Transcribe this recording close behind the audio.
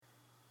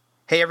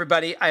Hey,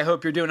 everybody. I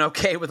hope you're doing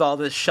okay with all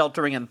this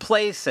sheltering in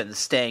place and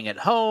staying at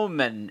home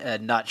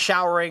and not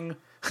showering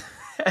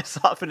as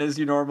often as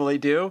you normally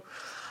do.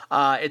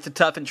 It's a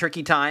tough and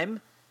tricky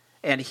time.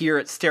 And here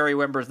at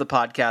Stereo Embers, the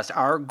podcast,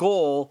 our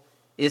goal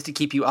is to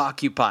keep you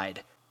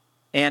occupied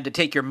and to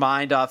take your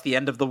mind off the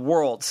end of the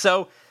world.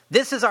 So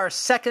this is our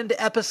second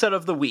episode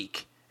of the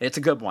week. It's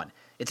a good one.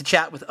 It's a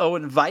chat with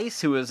Owen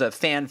Weiss, who is a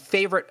fan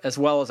favorite as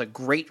well as a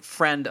great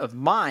friend of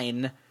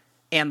mine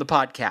and the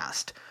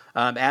podcast.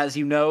 As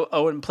you know,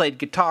 Owen played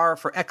guitar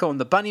for Echo and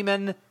the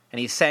Bunnymen, and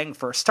he sang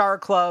for Star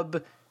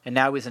Club, and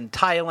now he's in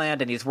Thailand,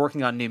 and he's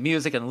working on new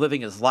music and living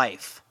his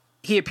life.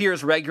 He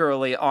appears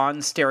regularly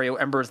on Stereo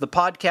Embers, the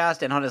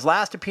podcast, and on his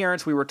last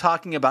appearance, we were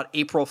talking about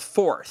April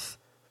 4th.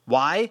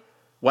 Why?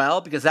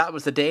 Well, because that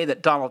was the day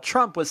that Donald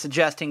Trump was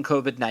suggesting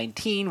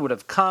COVID-19 would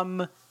have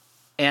come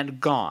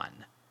and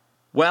gone.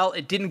 Well,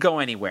 it didn't go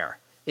anywhere.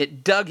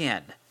 It dug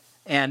in.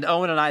 And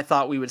Owen and I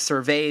thought we would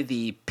survey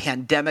the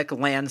pandemic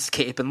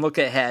landscape and look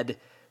ahead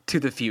to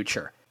the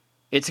future.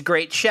 It's a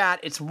great chat.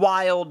 It's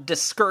wild,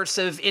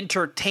 discursive,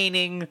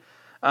 entertaining,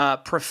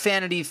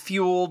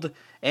 profanity-fueled,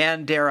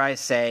 and, dare I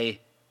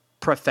say,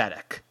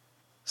 prophetic.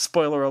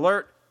 Spoiler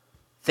alert,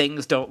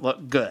 things don't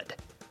look good.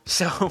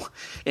 So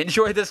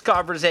enjoy this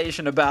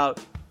conversation about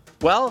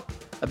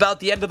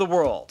the end of the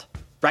world,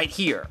 right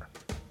here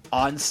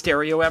on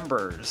Stereo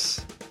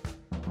Embers,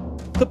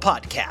 the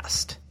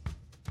podcast.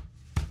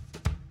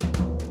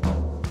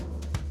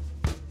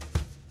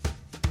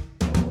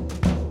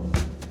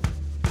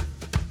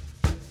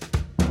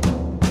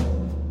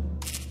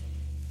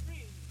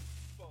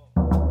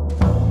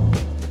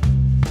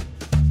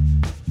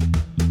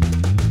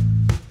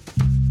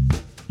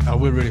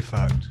 We're really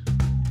fucked.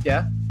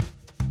 Yeah?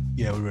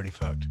 Yeah, we're really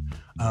fucked.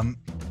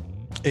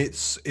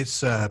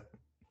 It's a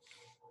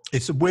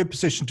weird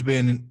position to be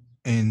in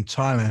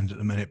Thailand at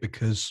the minute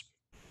because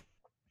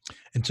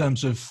in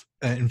terms of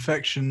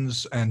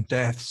infections and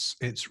deaths,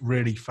 it's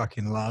really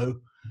fucking low.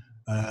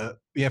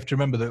 You have to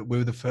remember that we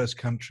were the first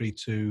country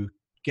to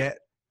get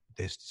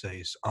this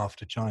disease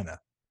after China,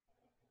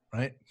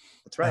 right?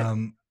 That's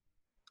right.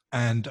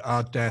 And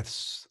our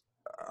deaths,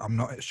 I'm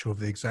not sure of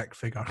the exact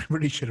figure. I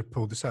really should have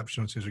pulled this up.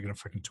 Sean says we're going to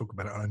fucking talk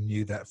about it. I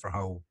knew that for a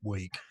whole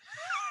week.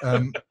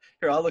 Here,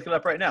 I'll look it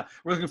up right now.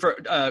 We're looking for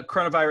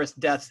coronavirus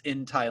deaths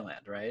in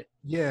Thailand, right?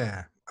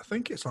 Yeah, I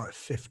think it's like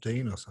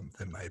 15 or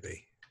something,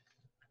 maybe.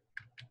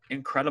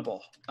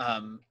 Incredible.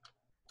 And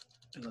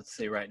let's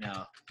see right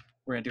now.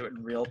 We're going to do it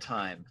in real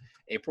time.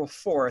 April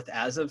 4th,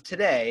 as of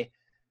today,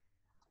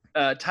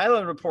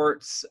 Thailand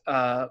reports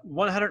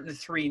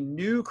 103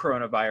 new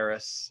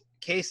coronavirus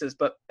cases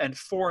and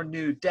 4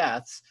 new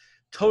deaths.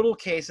 Total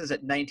cases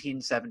at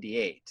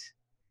 1978.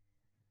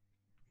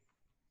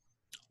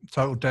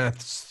 Total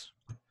deaths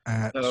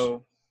at...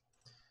 So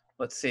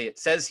let's see. It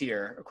says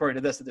here, according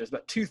to this, that there's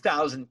about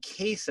 2,000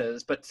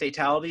 cases, but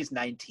fatalities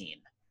 19.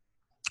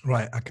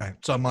 Right, okay.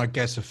 So my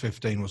guess of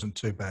 15 wasn't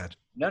too bad.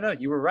 No,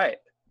 you were right.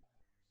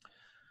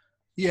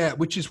 Yeah,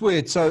 which is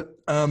weird. So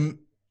a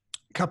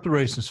couple of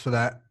reasons for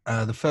that.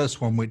 The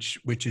first one, which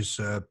is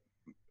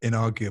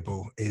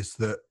inarguable, is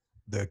that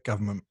the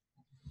government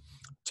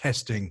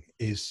testing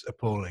is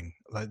appalling.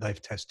 Like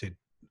they've tested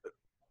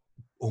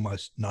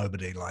almost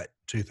nobody, like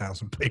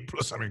 2,000 people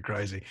or something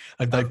crazy.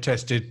 And they've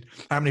tested,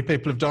 how many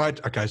people have died?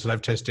 Okay, so they've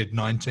tested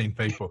 19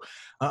 people.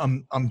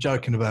 I'm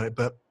joking about it,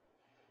 but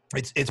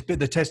it's been,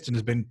 the testing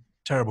has been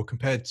terrible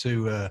compared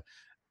to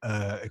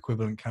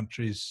equivalent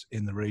countries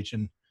in the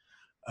region.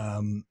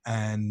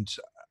 And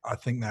I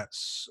think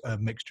that's a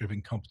mixture of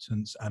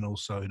incompetence and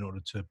also in order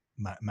to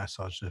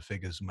massage the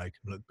figures and make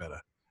them look better.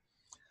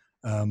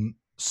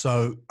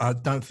 So I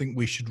don't think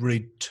we should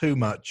read too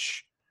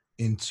much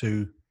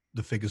into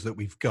the figures that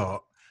we've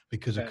got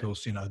because, of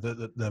course, you know,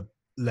 the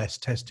less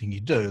testing you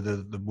do,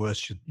 the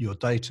worse your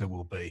data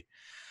will be.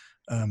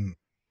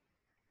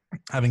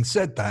 Having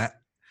said that,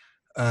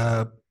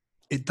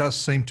 it does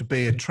seem to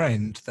be a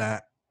trend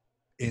that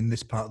in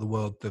this part of the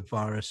world, the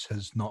virus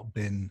has not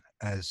been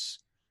as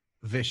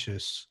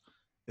vicious.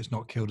 It's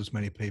not killed as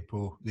many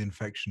people. The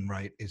infection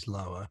rate is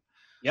lower.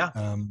 Yeah.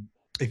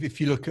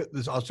 If you look at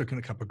this, I was looking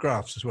at a couple of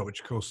graphs as well,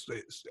 which of course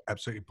it's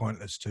absolutely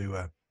pointless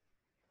to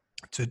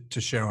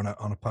share on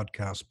a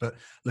podcast. But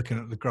looking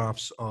at the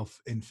graphs of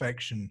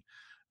infection,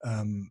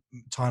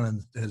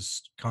 Thailand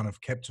has kind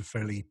of kept a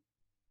fairly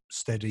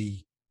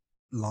steady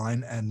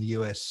line, and the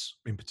US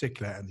in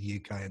particular, and the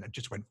UK, and it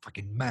just went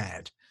fucking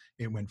mad.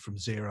 It went from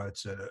 0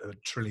 to a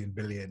trillion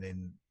billion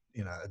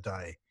in a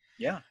day.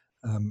 Yeah.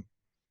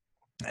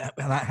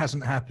 That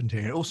hasn't happened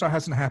here. It also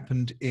hasn't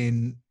happened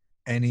in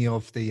any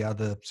of the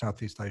other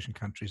Southeast Asian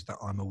countries that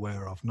I'm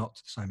aware of, not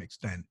to the same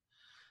extent.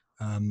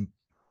 And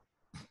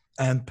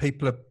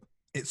people are,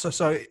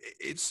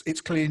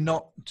 it's clearly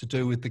not to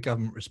do with the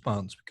government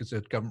response, because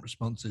the government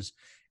responses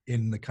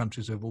in the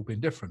countries have all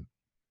been different.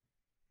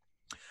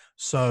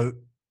 So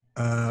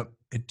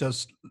it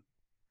does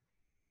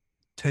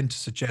tend to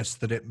suggest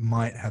that it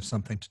might have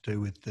something to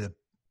do with the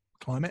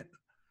climate.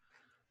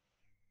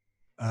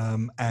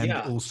 And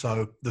Yeah.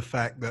 also the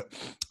fact that,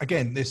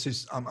 again, this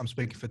is I'm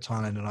speaking for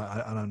Thailand, and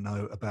I don't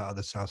know about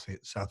other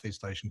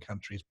Southeast Asian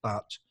countries,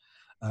 but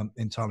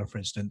in Thailand, for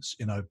instance,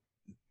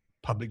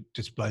 public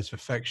displays of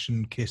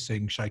affection,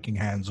 kissing, shaking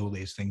hands, all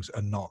these things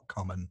are not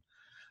common.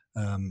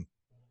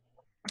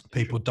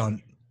 People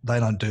don't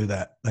do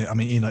that. I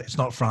mean, it's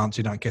not France,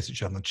 you don't kiss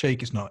each other on the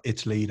cheek. It's not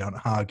Italy, you don't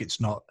hug.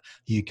 It's not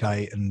the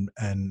UK and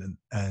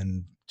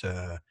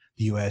the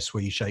US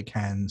where you shake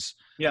hands.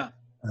 Yeah.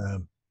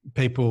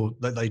 People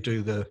that they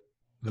do the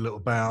little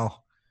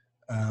bow,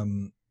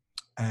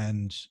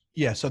 and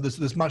yeah, so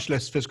there's much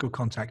less physical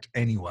contact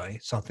anyway.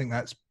 So I think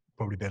that's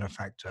probably been a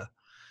factor.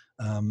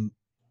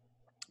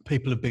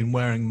 People have been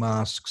wearing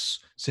masks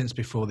since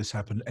before this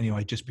happened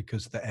anyway, just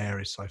because the air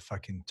is so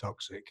fucking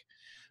toxic.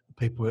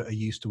 People are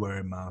used to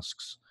wearing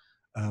masks.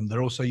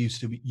 They're also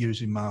used to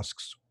using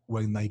masks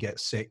when they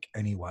get sick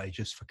anyway,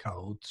 just for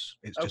colds.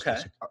 It's just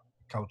a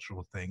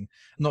cultural thing,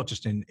 not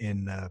just in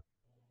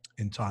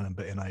Thailand,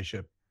 but in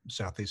Asia,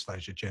 Southeast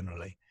Asia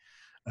generally.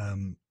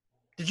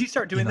 Did you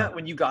start doing that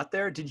when you got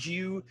there? Did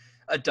you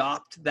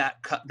adopt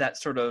that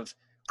sort of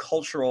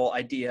cultural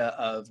idea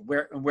of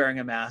wearing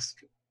a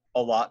mask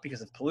a lot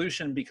because of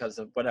pollution, because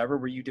of whatever?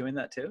 Were you doing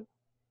that too?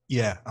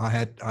 Yeah, I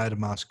had a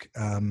mask,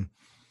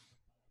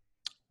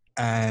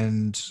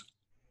 and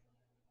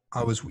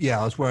I was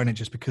wearing it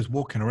just because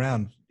walking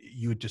around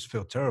you would just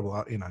feel terrible.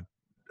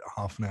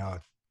 Half an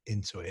hour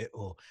into it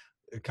or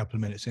a couple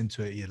of minutes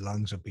into it, your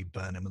lungs would be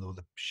burning with all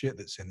the shit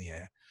that's in the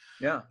air.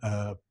 Yeah.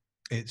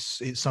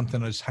 It's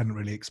something I just hadn't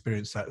really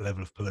experienced, that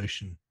level of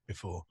pollution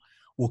before.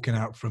 Walking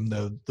out from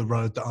the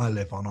road that I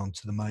live on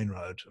onto the main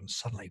road, and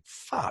suddenly,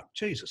 fuck,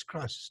 Jesus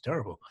Christ, it's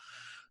terrible.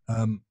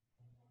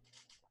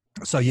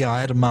 So yeah, I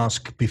had a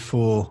mask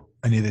before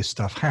any of this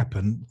stuff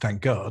happened,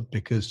 thank God,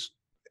 because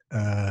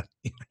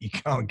you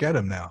can't get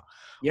them now.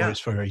 Yeah. Or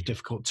it's very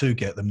difficult to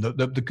get them.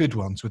 The good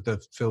ones with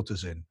the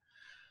filters in.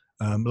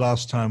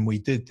 Last time we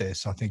did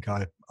this, I think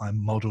I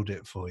modelled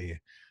it for you.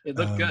 It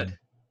looked good.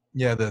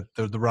 Yeah, the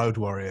Road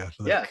Warrior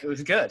look. Yeah, it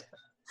was good.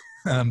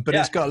 But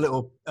it's got a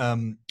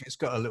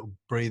little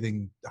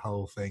breathing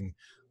hole thing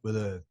with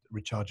a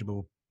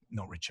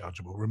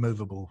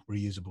removable,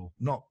 reusable.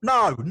 No,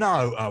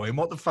 Owen,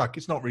 what the fuck?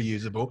 It's not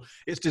reusable.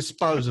 It's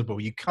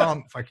disposable. You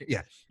can't fucking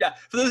Yeah.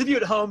 For those of you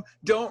at home,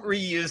 don't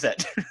reuse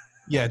it.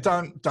 Yeah,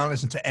 don't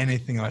listen to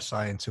anything I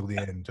say until the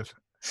end.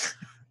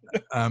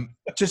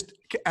 Just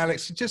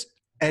Alex, just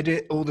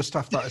edit all the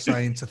stuff that I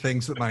say into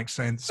things that make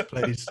sense,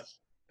 please.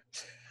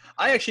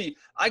 I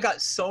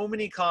got so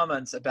many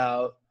comments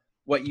about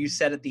what you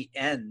said at the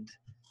end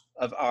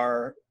of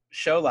our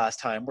show last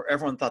time, where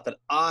everyone thought that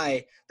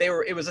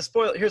it was a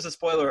spoiler. Here's a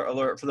spoiler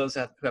alert for those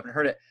who haven't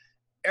heard it.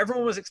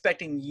 Everyone was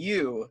expecting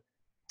you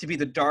to be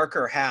the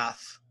darker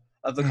half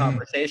of the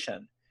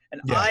conversation.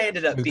 And I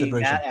ended up being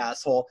that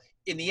asshole.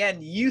 In the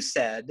end, you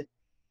said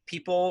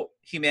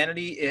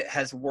humanity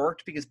has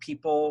worked because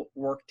people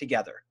work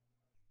together.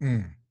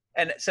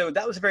 And so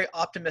that was a very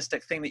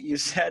optimistic thing that you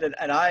said.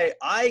 And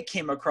I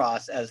came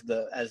across as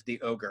the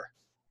ogre.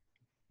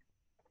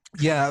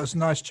 Yeah, it was a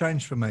nice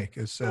change for me.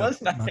 It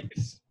was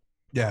nice.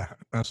 Yeah,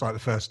 that's like the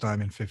first time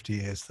in 50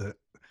 years that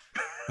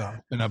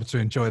I've been able to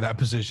enjoy that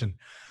position.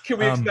 Can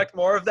we expect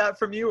more of that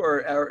from you,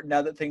 or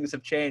now that things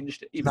have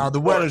changed? No, the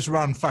well is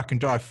run fucking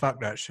dry.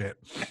 Fuck that shit.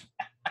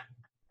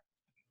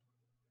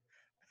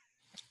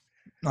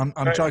 I'm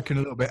joking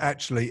a little bit.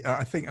 Actually,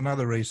 I think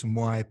another reason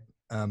why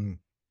the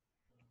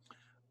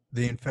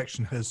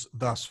infection has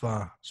thus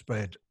far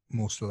spread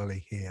more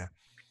slowly here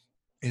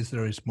is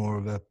there is more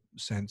of a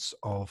sense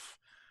of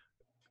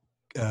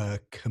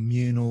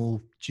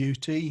communal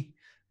duty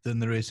than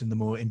there is in the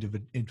more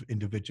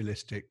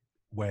individualistic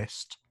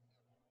West,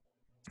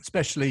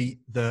 especially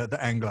the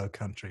Anglo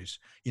countries.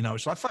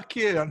 It's like, fuck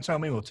you, don't tell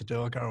me what to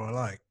do, I go where I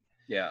like.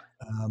 Yeah.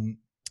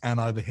 And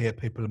over here,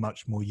 people are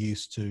much more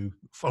used to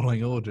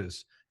following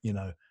orders,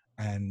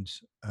 and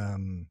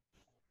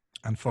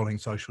following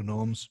social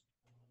norms.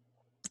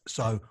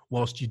 So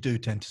whilst you do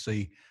tend to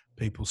see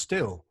people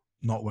still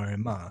not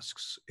wearing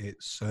masks,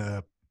 it's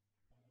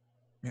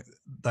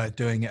they're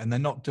doing it, and they're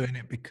not doing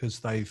it because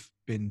they've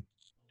been.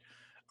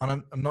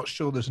 And I'm not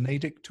sure there's an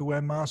edict to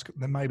wear masks.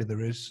 Then maybe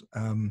there is,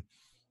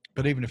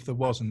 but even if there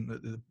wasn't,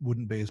 there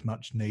wouldn't be as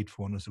much need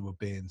for one as there would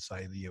be in,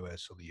 say, the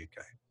US or the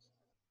UK.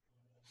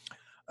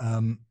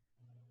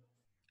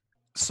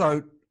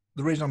 So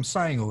the reason I'm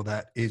saying all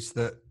that is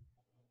that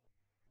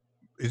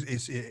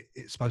it's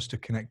supposed to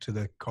connect to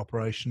the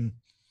cooperation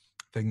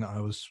thing that I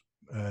was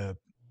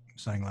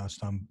saying last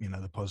time.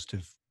 The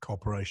positive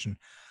cooperation.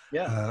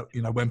 Yeah.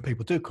 When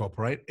people do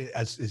cooperate,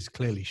 as is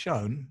clearly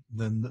shown,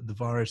 then the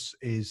virus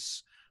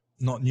is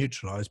not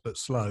neutralized but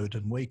slowed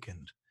and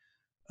weakened.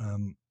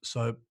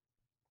 So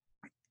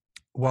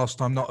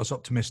whilst I'm not as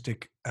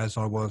optimistic as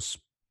I was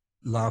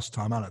last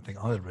time, I don't think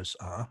either of us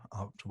are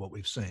after what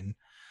we've seen.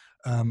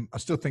 I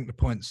still think the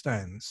point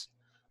stands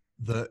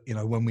that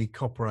when we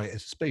cooperate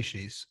as a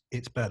species,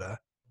 it's better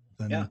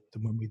than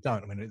when we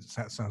don't. I mean,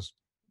 that sounds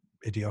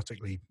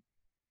idiotically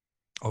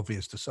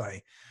obvious to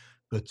say,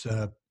 but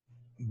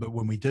but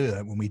when we do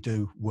that, when we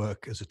do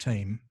work as a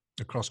team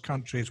across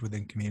countries,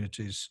 within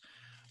communities,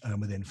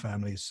 within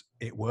families,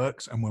 it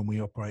works. And when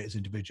we operate as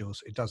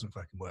individuals, it doesn't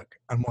fucking work.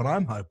 And what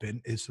I'm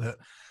hoping is that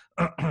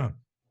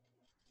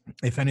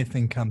if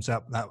anything comes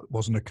up, that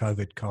wasn't a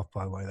COVID cough,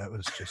 by the way. That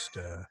was just,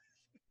 I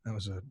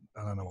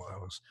don't know what that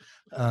was.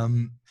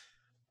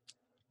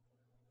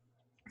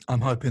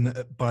 I'm hoping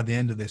that by the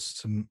end of this,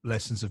 some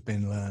lessons have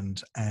been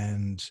learned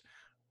and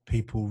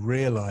people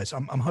realize.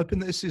 I'm hoping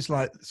that this is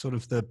like sort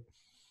of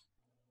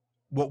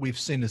what we've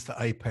seen as the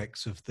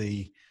apex of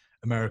the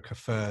America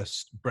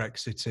first,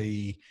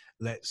 Brexity,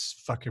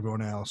 let's fuck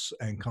everyone else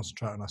and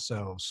concentrate on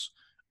ourselves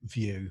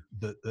view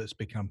that's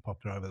become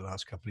popular over the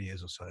last couple of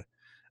years or so.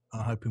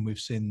 I'm hoping we've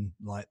seen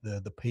like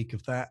the peak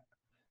of that,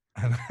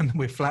 and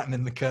we're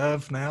flattening the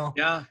curve now.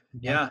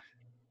 Yeah.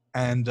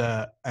 And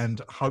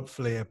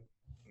hopefully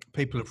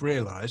people have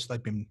realized,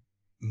 they've been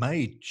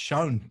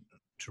shown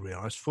to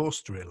realize,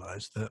 forced to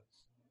realize that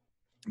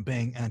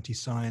being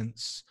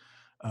anti-science,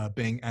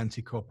 being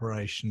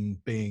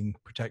anti-cooperation, being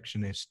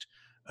protectionist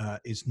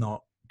is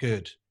not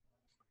good.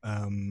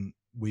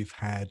 We've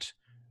had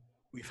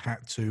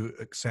to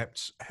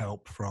accept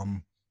help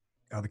from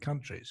other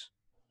countries,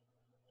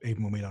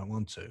 even when we don't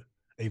want to,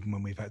 even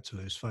when we've had to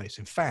lose face.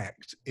 In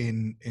fact,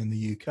 in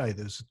the UK,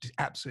 there's an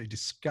absolutely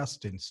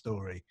disgusting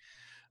story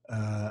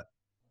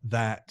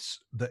that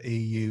the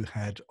EU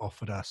had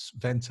offered us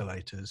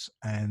ventilators,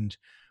 and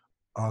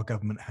our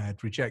government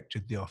had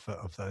rejected the offer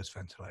of those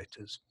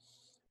ventilators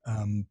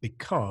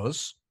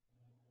because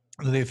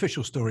the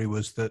official story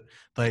was that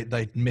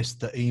they'd missed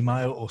the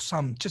email or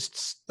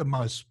just the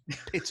most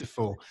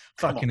pitiful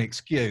fucking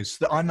excuse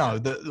that I know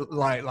that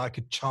like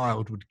a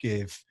child would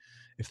give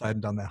if they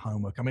hadn't done their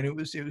homework. I mean, it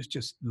was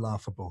just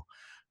laughable.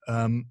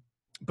 But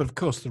of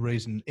course, the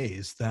reason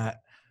is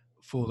that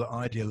for the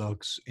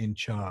ideologues in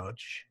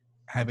charge,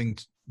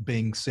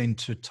 being seen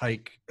to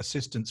take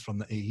assistance from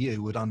the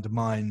EU would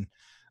undermine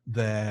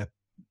their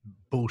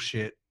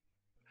bullshit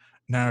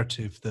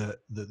narrative that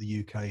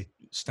the UK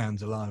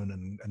stands alone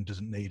and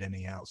doesn't need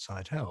any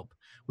outside help,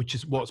 which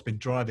is what's been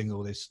driving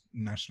all this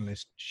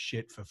nationalist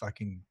shit for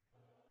fucking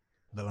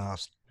the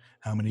last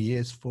how many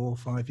years, 4 or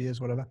 5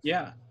 years, whatever.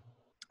 Yeah.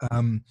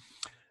 And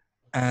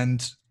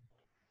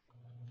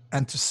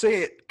to see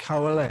it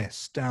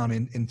coalesce down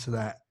into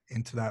that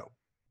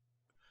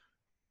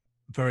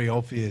very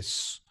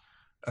obvious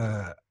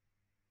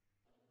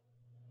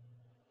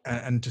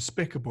and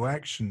despicable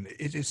action,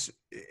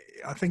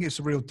 I think it's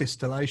a real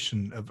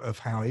distillation of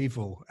how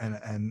evil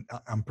and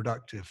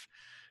unproductive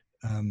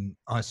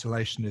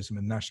isolationism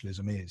and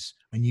nationalism is.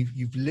 I mean,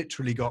 you've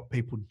literally got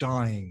people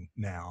dying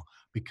now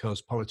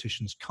because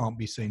politicians can't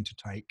be seen to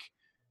take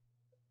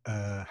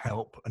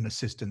help and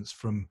assistance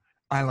from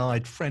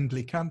allied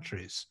friendly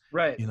countries.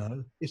 Right. You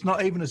know, it's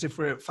not even as if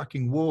we're at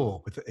fucking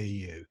war with the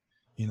EU.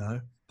 You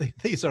know,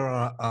 these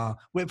are our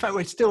in fact,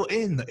 we're still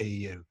in the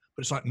EU,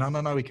 but it's like, no,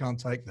 we can't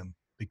take them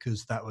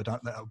because that would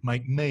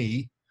make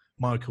me,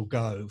 Michael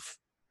Gove,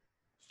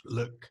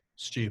 look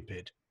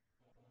stupid.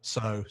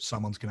 So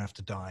someone's going to have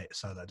to die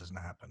so that doesn't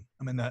happen.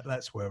 I mean,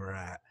 that's where we're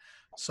at.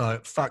 So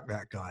fuck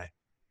that guy.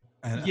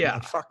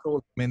 And fuck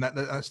all. I mean,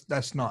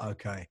 that's not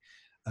okay.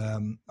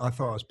 I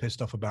thought I was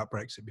pissed off about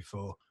Brexit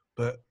before,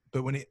 but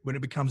when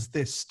it becomes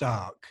this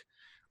stark,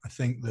 I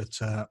think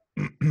that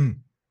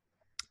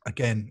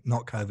again,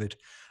 not COVID.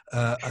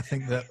 I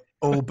think that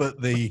all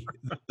but the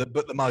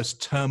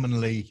most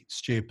terminally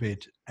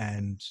stupid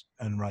and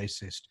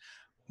racist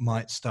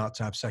might start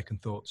to have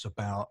second thoughts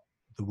about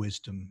the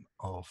wisdom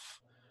of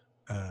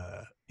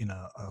our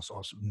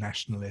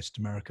nationalist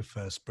America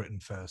first, Britain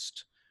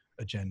first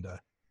agenda.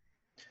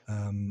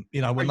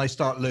 When they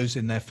start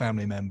losing their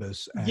family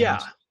members,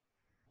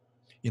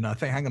 and I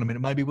think, hang on a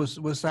minute, maybe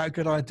was that a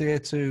good idea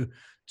to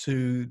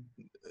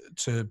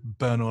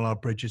burn all our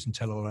bridges and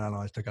tell all our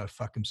allies to go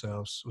fuck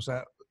themselves? Was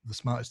that the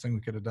smartest thing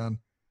we could have done?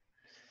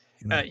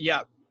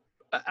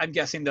 I'm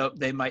guessing though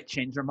they might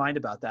change their mind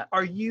about that.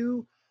 Are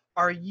you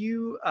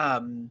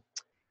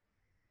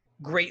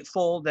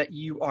grateful that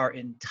you are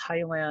in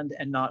Thailand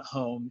and not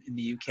home in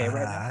the UK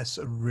right now? That's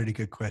a really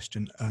good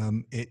question.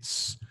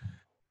 It's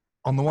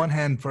on the one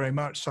hand very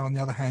much so, on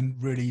the other hand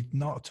really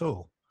not at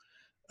all.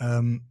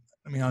 I'm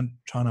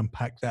trying to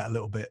unpack that a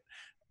little bit.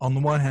 On the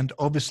one hand,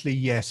 obviously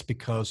yes,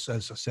 because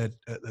as I said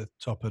at the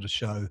top of the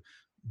show,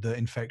 the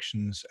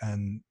infections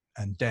and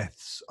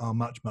deaths are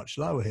much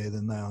lower here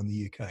than they are in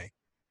the UK,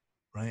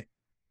 right?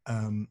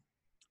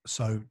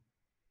 So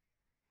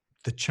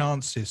the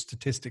chances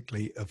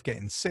statistically of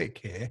getting sick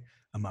here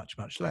are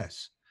much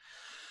less.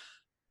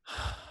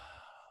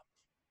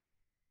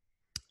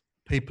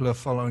 People are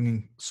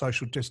following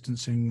social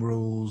distancing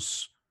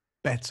rules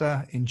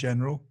better in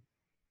general.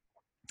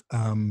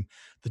 There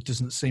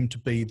doesn't seem to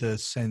be the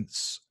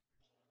sense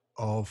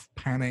of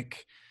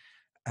panic,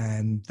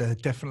 and there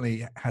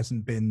definitely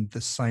hasn't been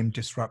the same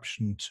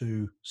disruption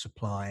to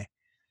supply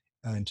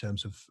in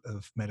terms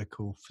of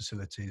medical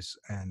facilities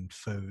and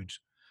food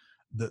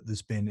that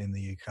there's been in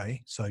the UK.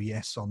 So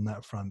yes, on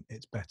that front,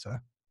 it's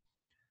better.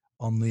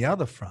 On the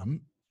other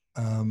front,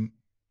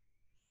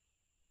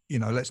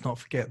 let's not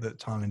forget that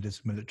Thailand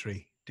is a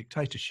military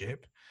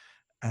dictatorship,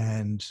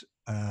 and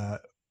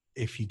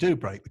if you do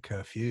break the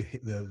curfew,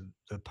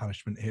 the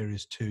punishment here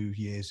is 2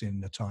 years in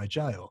the Thai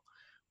jail.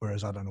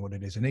 Whereas I don't know what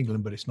it is in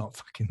England, but it's not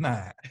fucking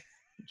that. Do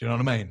you know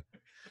what I mean?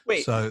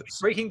 Wait, So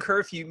breaking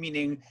curfew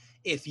meaning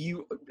if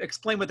you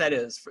explain what that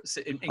is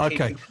in case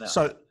okay, people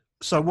know.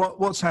 so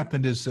what's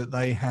happened is that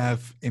they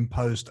have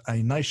imposed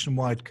a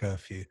nationwide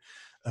curfew.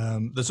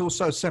 There's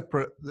also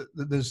separate.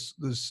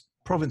 There's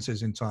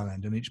provinces in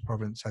Thailand, and each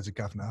province has a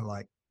governor,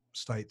 like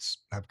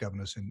states have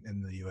governors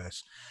in the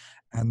US,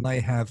 and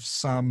they have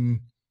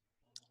some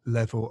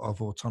level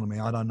of autonomy.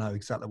 I don't know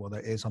exactly what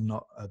that is. I'm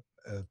not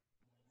a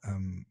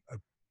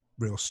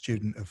real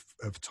student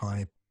of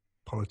Thai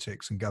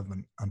politics and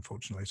government,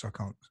 unfortunately, so I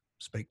can't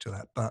speak to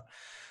that. But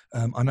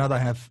I know they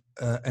have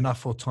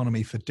enough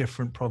autonomy for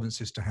different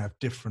provinces to have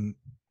different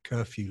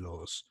curfew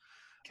laws.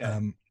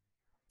 Okay.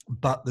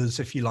 But there's,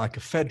 if you like,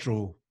 a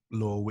federal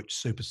law which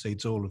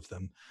supersedes all of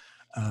them,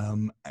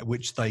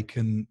 which they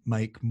can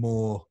make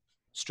more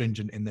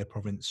stringent in their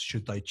province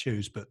should they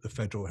choose, but the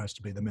federal has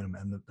to be the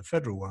minimum. And the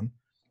federal one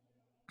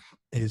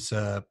is,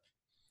 I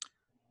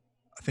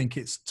think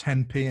it's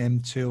 10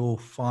 p.m. till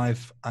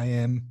 5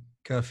 a.m.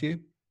 curfew.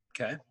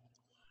 Okay.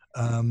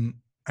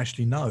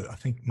 Actually, no, I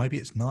think maybe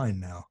it's 9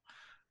 now,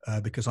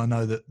 because I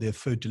know that the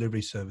food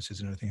delivery services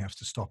and everything have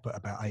to stop at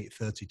about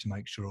 8:30 to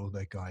make sure all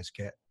their guys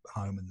get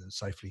home and they're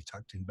safely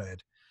tucked in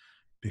bed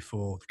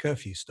before the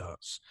curfew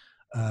starts.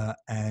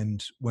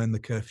 And when the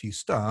curfew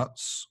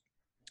starts,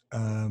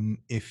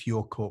 if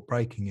you're caught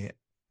breaking it,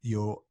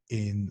 you're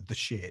in the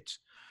shit.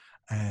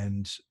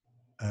 And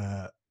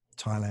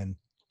Thailand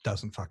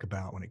doesn't fuck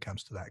about when it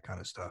comes to that kind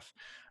of stuff.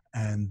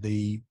 And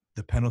the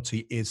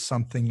penalty is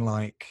something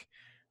like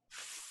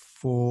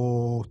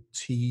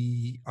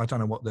 40, I don't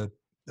know what the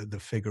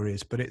figure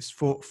is, but it's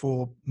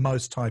for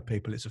most Thai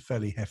people, it's a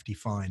fairly hefty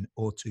fine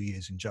or 2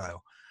 years in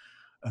jail.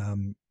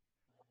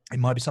 It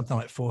might be something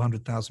like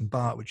 400,000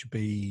 baht, which would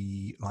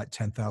be like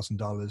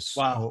 $10,000.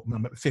 Wow. Or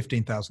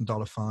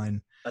 $15,000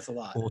 fine. That's a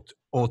lot.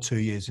 Or 2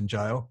 years in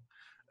jail.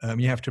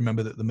 You have to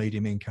remember that the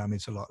median income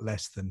is a lot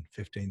less than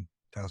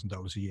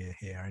 $15,000 a year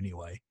here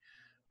anyway.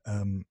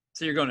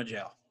 So you're going to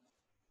jail.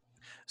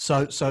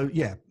 So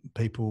yeah,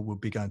 people would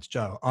be going to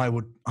jail. I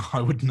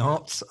would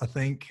not. I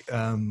think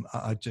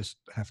I just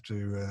have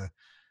to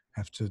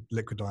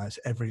liquidize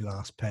every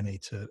last penny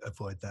to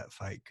avoid that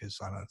fate, because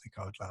I don't think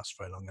I would last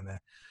very long in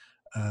there.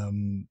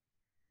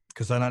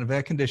 Because they don't have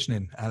air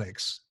conditioning,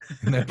 Alex,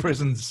 in their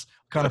prisons.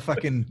 What kind of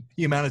fucking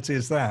humanity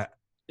is that?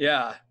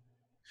 Yeah.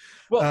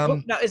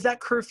 Well, now is that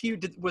curfew?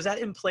 Was that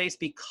in place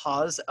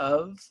because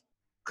of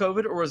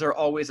COVID, or was there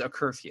always a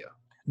curfew?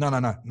 No.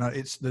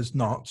 There's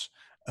not.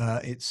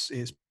 It's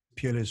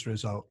purely as a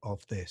result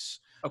of this.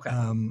 Okay.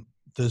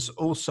 There's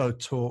also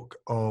talk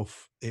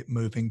of it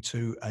moving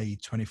to a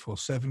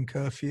 24/7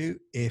 curfew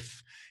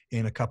if,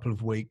 in a couple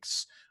of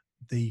weeks,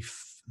 the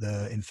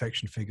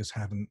infection figures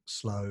haven't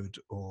slowed,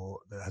 or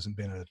there hasn't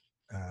been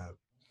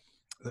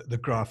the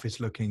graph is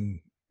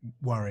looking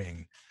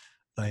worrying.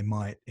 They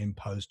might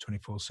impose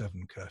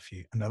 24/7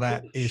 curfew, and now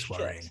that is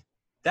worrying.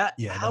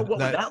 What would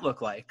that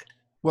look like?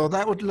 Well,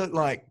 that would look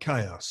like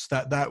chaos.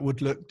 That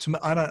would look to me.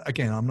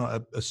 I'm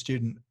not a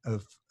student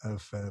of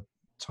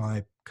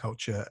Thai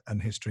culture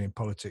and history and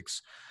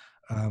politics,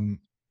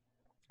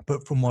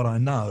 but from what I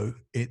know,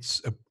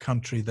 it's a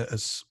country that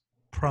is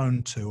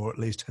prone to, or at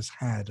least has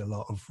had, a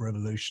lot of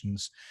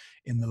revolutions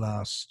in the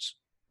last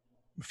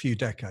few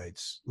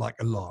decades, like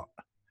a lot.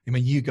 I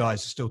mean, you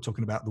guys are still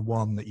talking about the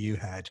one that you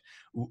had.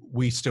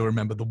 We still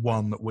remember the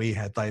one that we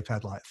had. They've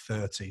had like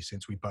 30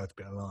 since we've both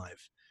been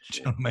alive. Do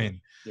you know what I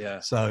mean?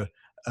 Yeah. So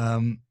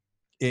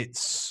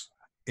it's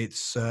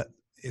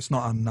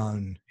not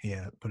unknown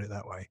here, put it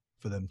that way,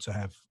 for them to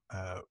have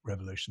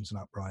revolutions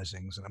and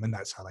uprisings. And I mean,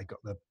 that's how they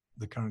got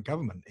the current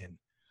government in,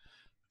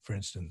 for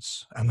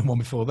instance, and the one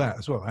before that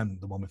as well,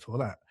 and the one before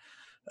that.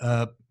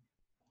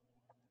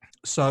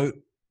 So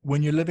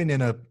when you're living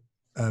in a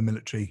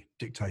military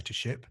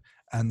dictatorship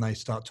and they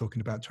start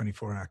talking about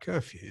 24-hour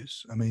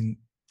curfews, I mean,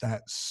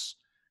 that's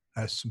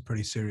some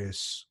pretty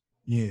serious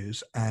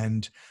news.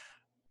 And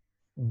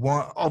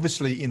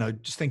obviously,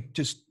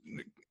 just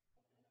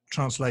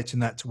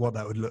translating that to what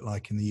that would look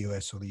like in the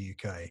US or the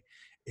UK,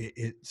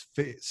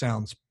 it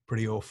sounds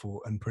pretty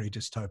awful and pretty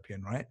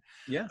dystopian, right?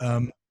 Yeah.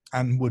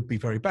 And would be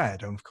very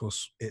bad. And of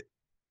course,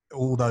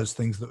 all those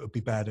things that would be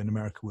bad in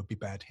America would be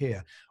bad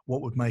here.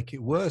 What would make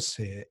it worse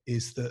here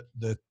is that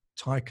the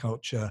Thai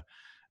culture,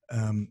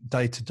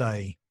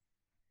 day-to-day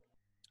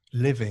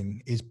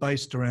living, is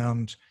based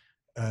around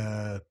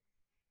their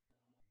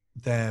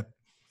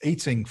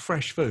eating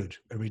fresh food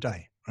every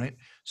day, right?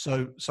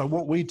 So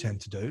what we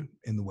tend to do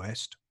in the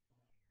West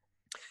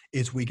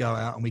is we go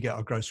out and we get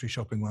our grocery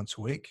shopping once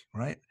a week,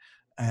 right?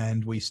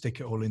 And we stick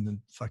it all in the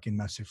fucking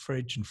massive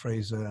fridge and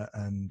freezer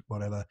and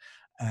whatever,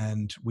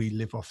 and we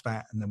live off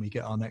that, and then we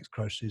get our next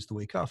groceries the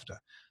week after.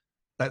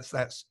 That's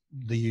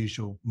the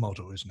usual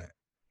model, isn't it?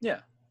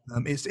 Yeah.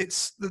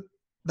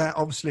 That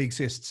obviously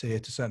exists here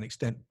to a certain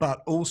extent,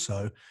 but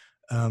also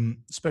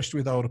especially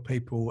with older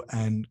people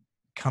and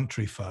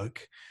country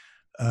folk.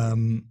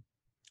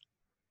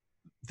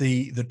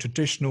 The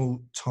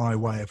traditional Thai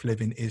way of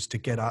living is to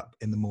get up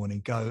in the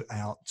morning, go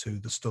out to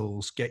the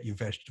stalls, get your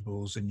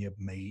vegetables and your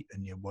meat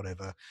and your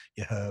whatever,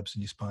 your herbs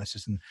and your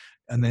spices,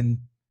 and then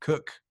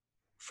cook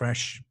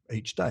fresh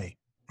each day,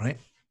 right?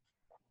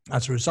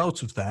 As a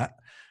result of that,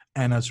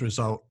 and as a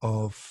result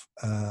of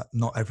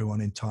not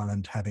everyone in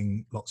Thailand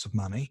having lots of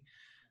money,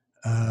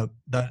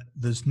 that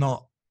there's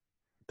not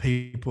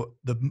people,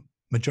 the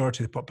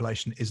majority of the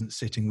population isn't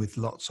sitting with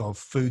lots of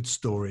food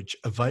storage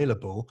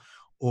available,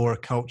 or a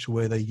culture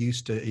where they're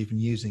used to even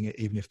using it,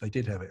 even if they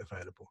did have it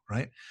available,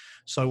 right?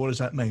 So what does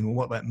that mean? Well,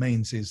 what that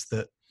means is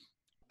that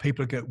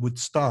people would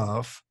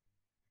starve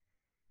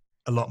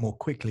a lot more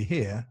quickly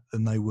here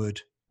than they would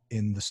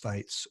in the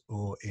States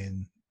or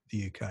in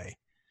the UK,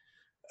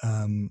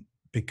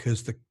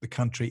 because the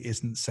country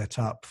isn't set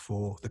up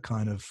for the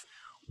kind of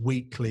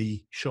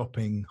weekly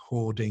shopping,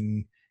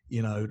 hoarding,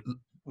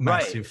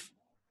 massive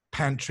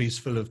pantries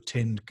full of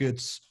tinned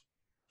goods.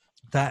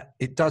 That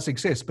it does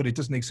exist, but it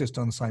doesn't exist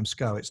on the same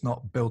scale. It's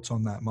not built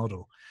on that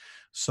model.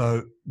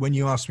 So when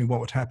you ask me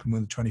what would happen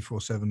with the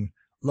 24/7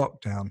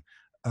 lockdown,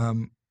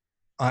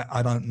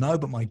 I don't know,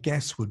 but my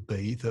guess would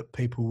be that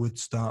people would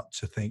start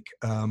to think,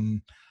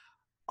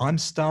 I'm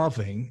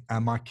starving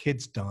and my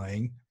kid's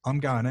dying, I'm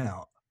going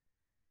out.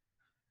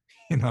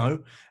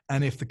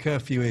 And if the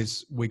curfew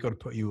is, we got to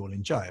put you all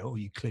in jail,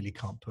 you clearly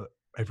can't put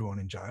everyone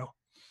in jail.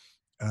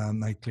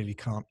 They clearly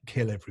can't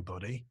kill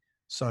everybody.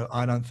 So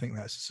I don't think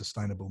that's a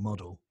sustainable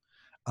model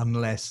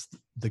unless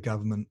the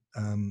government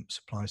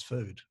supplies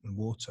food and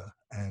water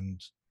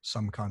and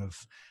some kind of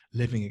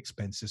living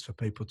expenses for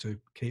people to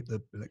keep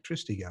the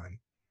electricity going.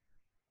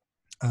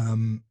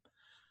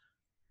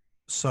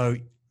 So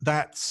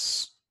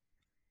that's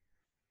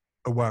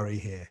a worry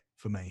here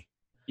for me.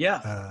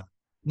 Yeah.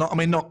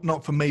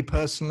 Not for me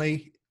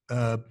personally,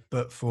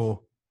 but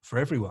for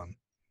everyone,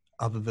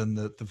 other than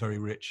the very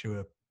rich who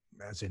are,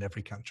 as in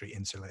every country,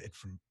 insulated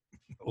from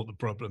all the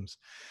problems.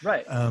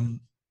 Right.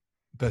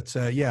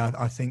 Yeah,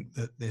 I think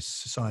that this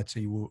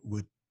society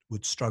would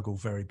struggle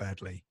very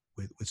badly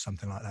with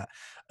something like that.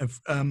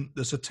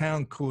 There's a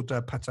town called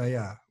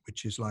Pattaya,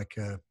 which is like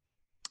a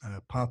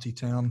party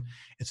town.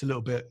 It's a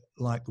little bit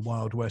like the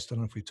Wild West. I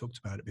don't know if we talked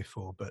about it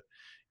before, but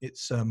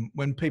it's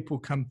when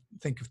people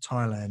think of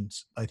Thailand,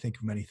 they think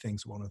of many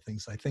things. One of the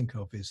things they think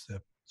of is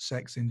the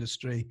sex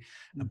industry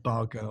and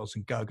bar girls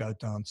and go-go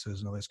dancers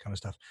and all this kind of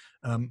stuff.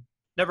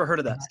 Never heard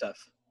of that stuff.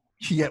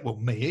 Yeah, well,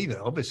 me either,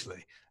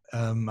 obviously.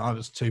 I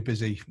was too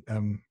busy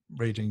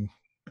reading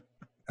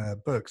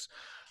books.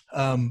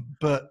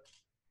 But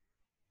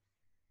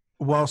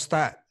whilst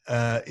that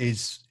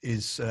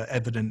is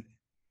evident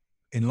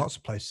in lots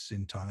of places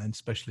in Thailand,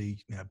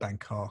 especially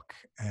Bangkok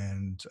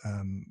and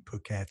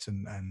Phuket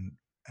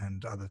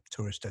and other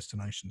tourist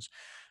destinations,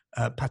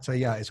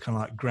 Pattaya is kind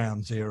of like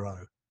ground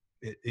zero.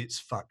 It's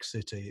fuck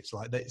city. It's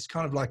like that. It's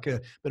kind of like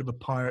a bit of a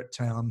pirate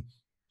town,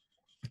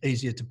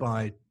 easier to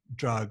buy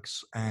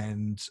drugs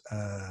and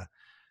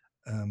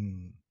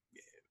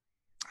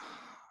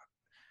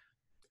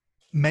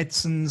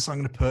medicines. I'm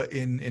going to put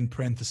in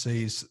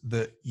parentheses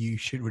that you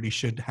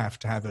should have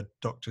to have a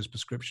doctor's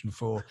prescription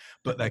for,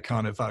 but they're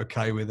kind of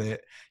okay with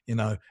it, in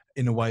a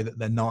way that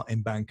they're not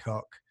in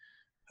Bangkok.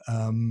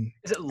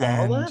 Is it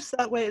lawless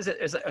that way? Is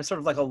it sort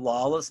of like a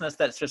lawlessness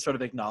that's just sort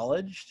of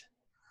acknowledged?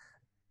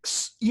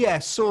 Yeah,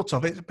 sort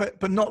of. It,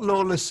 but not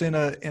lawless in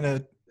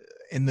the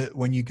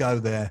when you go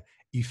there,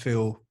 you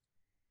feel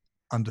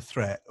under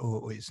threat,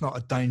 or it's not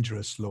a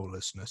dangerous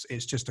lawlessness.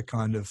 It's just a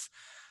kind of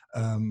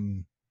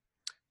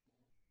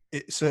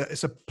it's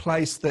a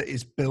place that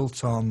is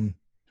built on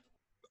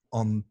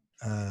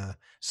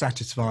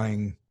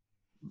satisfying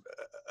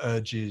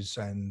urges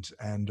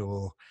and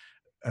or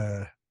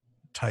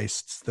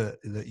tastes that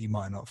you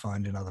might not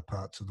find in other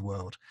parts of the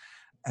world.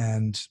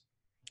 And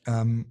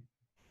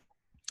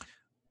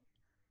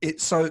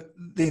so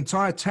the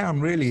entire town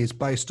really is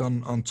based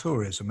on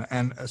tourism,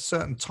 and a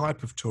certain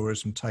type of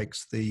tourism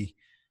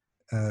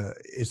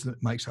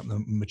makes up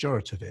the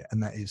majority of it,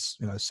 and that is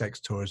sex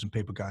tourism,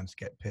 people going to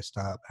get pissed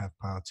up, have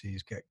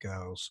parties, get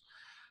girls,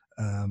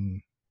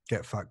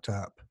 get fucked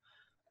up.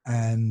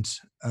 And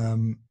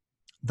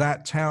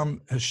that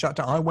town has shut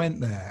down. I went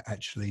there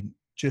actually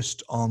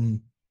just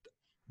on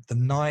the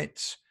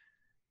night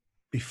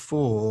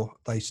before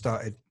they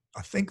started.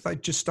 I think they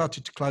just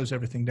started to close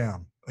everything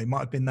down. It might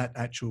have been that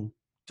actual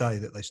day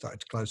that they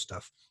started to close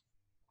stuff.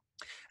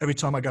 Every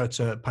time I go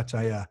to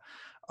Pattaya,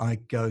 I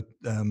go,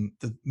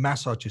 the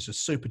massages are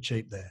super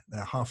cheap there.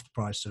 They're half the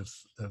price of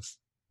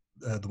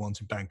the ones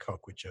in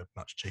Bangkok, which are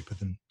much cheaper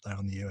than they're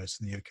in the US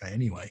and the UK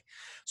anyway.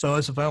 So I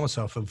avail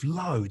myself of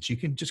loads. You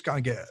can just go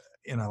and get,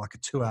 like a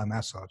 2-hour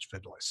massage for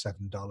like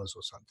 $7 or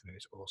something.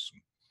 It's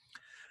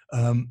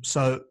awesome.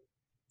 So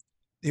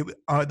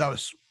that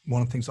was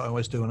one of the things that I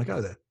always do when I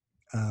go there.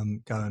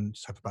 Go and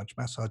just have a bunch of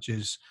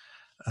massages,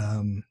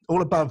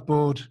 all above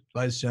board,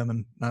 ladies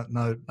and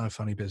gentlemen. No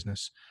funny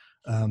business.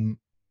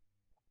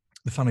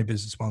 The funny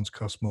business ones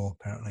cost more,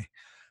 apparently.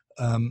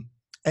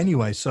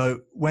 Anyway,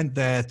 so went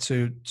there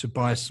to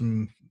buy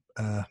some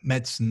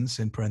medicines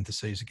in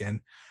parentheses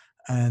again,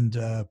 and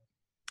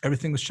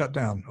everything was shut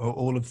down.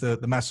 All of the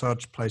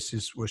massage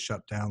places were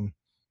shut down.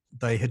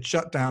 They had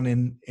shut down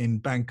in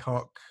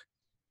Bangkok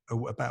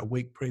about a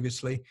week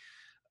previously.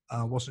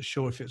 I wasn't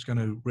sure if it was going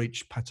to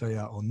reach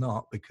Pattaya or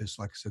not because,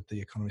 like I said,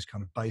 the economy is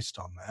kind of based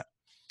on that.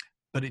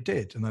 But it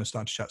did, and they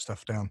started to shut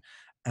stuff down.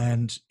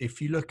 And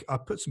if you look, I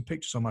put some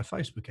pictures on my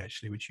Facebook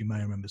actually, which you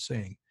may remember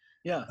seeing,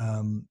 Yeah.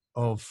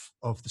 of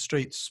the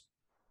streets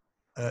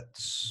at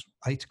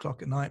 8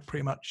 o'clock at night.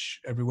 Pretty much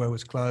everywhere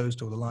was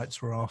closed, all the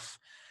lights were off,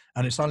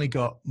 and it's only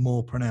got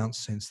more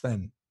pronounced since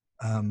then.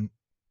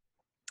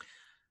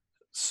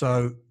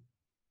 So,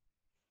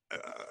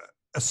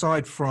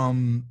 aside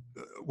from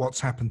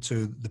what's happened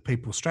to the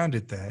people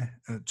stranded there,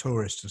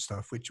 tourists and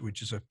stuff,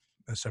 which is a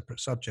separate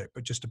subject,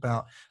 but just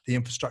about the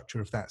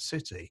infrastructure of that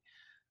city,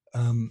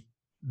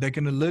 they're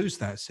going to lose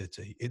that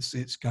city.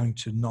 It's going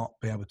to not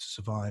be able to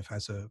survive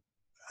as a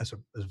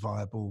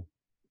viable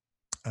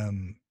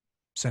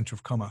center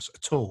of commerce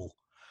at all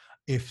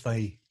if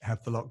they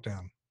have the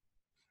lockdown,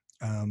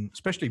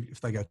 especially if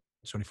they go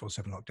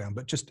 24/7 lockdown.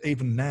 But just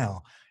even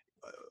now,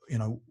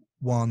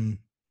 one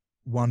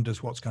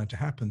wonders what's going to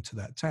happen to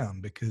that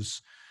town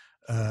because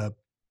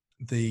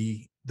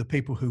the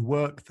people who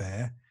work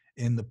there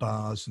in the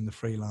bars and the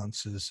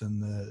freelancers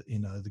and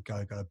the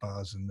go-go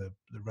bars and the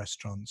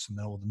restaurants and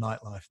all the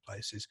nightlife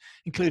places,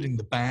 including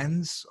the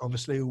bands,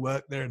 obviously, who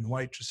work there, and the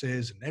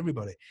waitresses and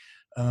everybody.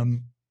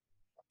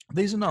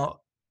 These are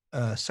not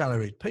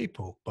salaried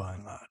people by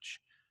and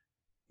large,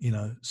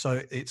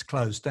 so it's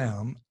closed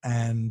down.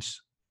 And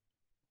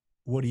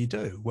what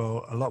do?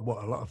 Well,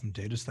 what a lot of them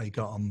did is they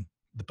got on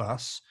the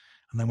bus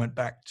and they went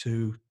back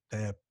to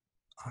their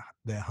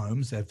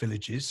homes, their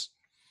villages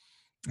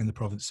in the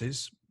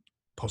provinces,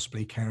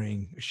 possibly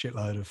carrying a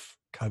shitload of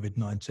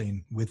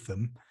COVID-19 with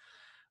them.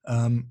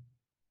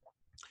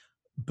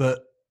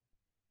 But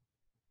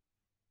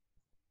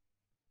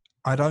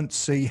I don't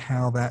see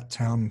how that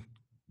town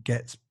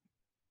gets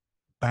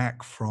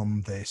back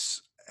from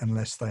this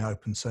unless they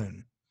open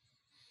soon.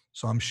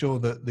 So I'm sure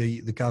that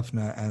the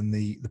governor and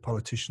the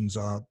politicians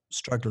are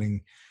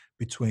struggling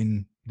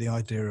between the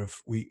idea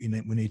of we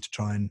need to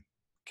try and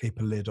keep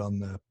a lid on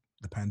the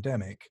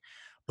pandemic,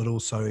 but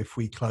also if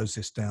we close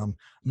this down,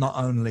 not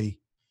only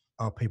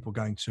are people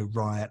going to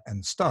riot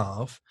and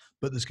starve,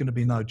 but there's going to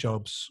be no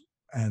jobs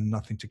and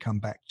nothing to come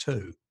back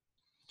to,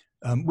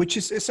 which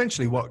is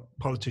essentially what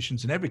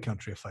politicians in every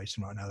country are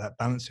facing right now, that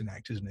balancing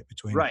act, isn't it,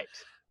 between Right.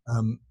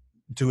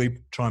 Do we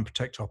try and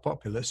protect our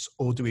populace,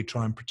 or do we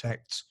try and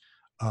protect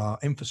our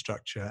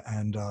infrastructure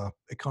and our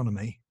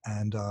economy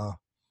and our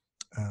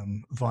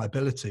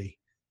viability?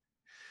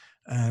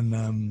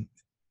 And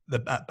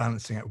that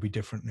balancing act will be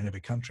different in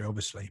every country,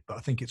 obviously, but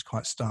I think it's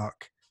quite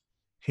stark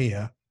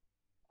here,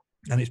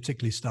 and it's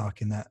particularly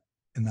stark in that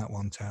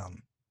one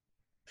town.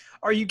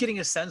 Are you getting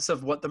a sense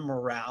of what the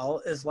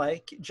morale is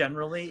like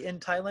generally in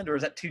Thailand, or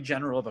is that too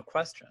general of a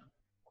question?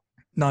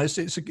 No, it's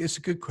a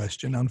good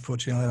question.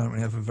 Unfortunately, I don't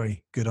really have a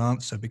very good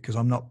answer because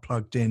I'm not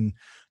plugged in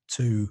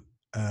to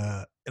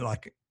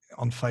like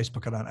on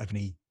Facebook. I don't have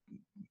any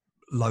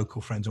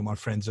local friends. All my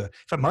friends are, in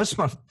fact, most of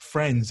my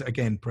friends,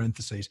 again,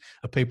 parentheses,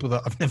 are people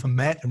that I've never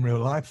met in real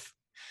life,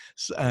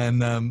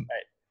 and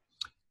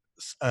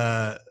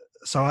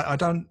so I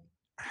don't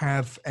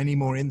have any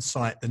more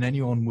insight than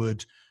anyone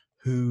would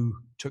who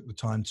took the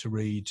time to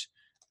read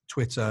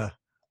Twitter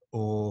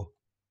or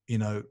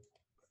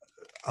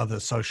other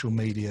social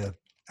media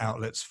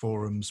outlets,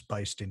 forums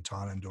based in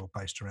Thailand or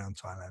based around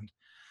Thailand.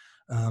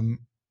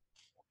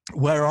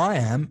 Where I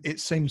am, it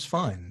seems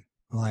fine.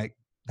 Like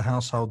the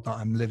household that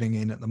I'm living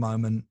in at the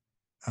moment,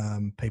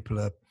 people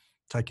are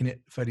taking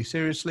it fairly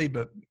seriously,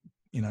 but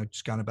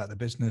just going about their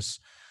business.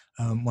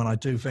 When I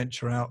do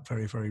venture out,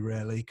 very, very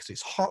rarely, because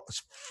it's hot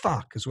as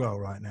fuck as well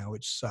right now,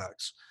 which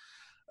sucks.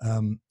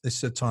 This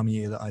is a time of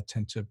year that I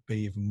tend to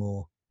be even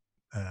more,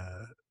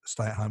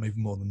 stay at home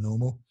even more than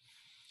normal.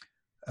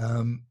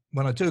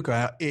 When I do go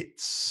out,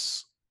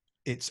 it's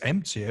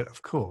emptier,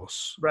 of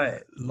course.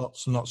 Right.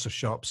 Lots and lots of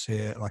shops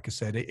here. Like I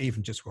said,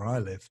 even just where I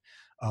live,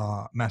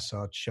 are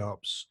massage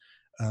shops,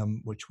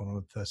 which one of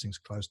the first things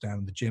closed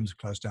down. The gyms have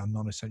closed down.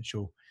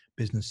 Non-essential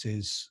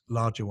businesses,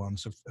 larger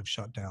ones, have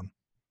shut down.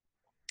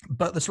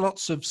 But there's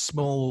lots of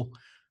small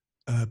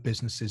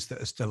businesses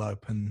that are still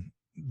open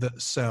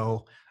that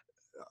sell.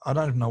 I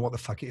don't even know what the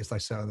fuck it is they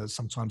sell. That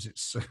sometimes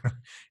it's,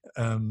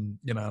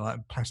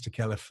 like plastic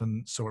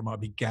elephants, or it might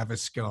be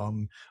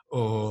Gaviscon,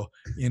 or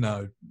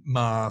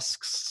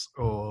masks,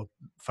 or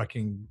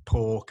fucking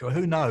pork, or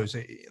who knows?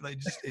 I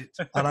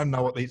don't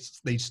know what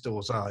these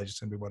stores are. It's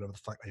just gonna be whatever the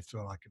fuck they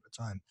feel like at the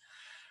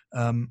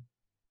time.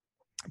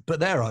 But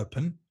they're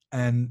open,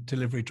 and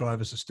delivery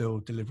drivers are still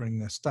delivering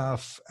their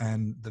stuff,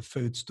 and the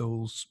food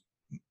stalls,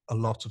 a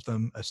lot of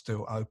them are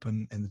still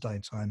open in the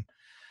daytime.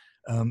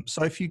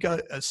 So if you go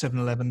at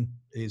 7-Eleven,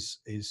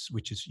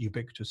 which is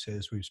ubiquitous here,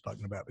 as we've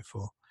spoken about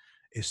before,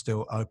 is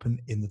still open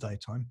in the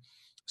daytime.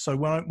 So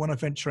when I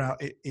venture out,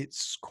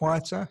 it's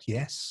quieter,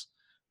 yes,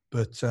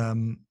 but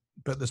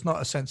but there's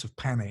not a sense of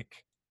panic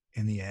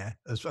in the air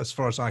as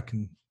far as I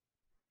can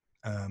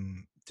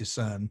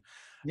discern.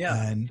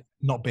 Yeah. And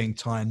not being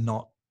Thai and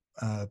not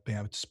being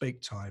able to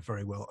speak Thai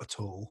very well at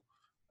all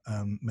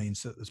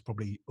means that there's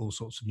probably all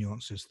sorts of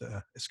nuances that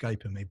are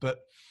escaping me. But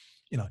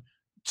you know,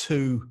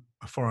 to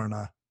a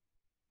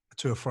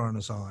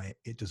foreigner's eye,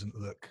 it doesn't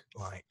look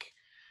like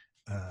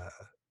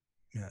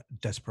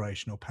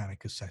desperation or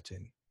panic has set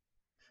in.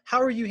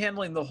 How are you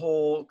handling the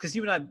whole? Because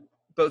you and I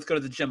both go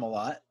to the gym a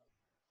lot,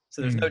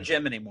 so there's no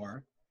gym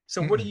anymore.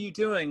 So what are you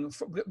doing?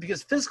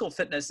 Because physical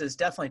fitness is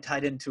definitely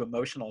tied into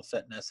emotional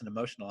fitness and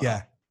emotional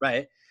health,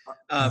 right?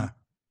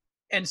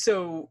 And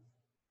so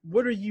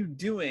what are you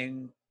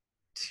doing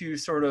to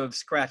sort of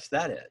scratch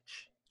that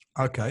itch?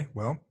 Okay,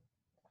 well,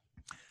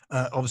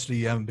 obviously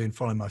you haven't been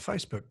following my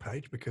Facebook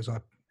page because I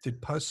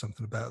did post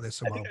something about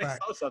this a while back.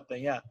 I saw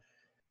something, yeah.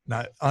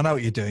 No, I know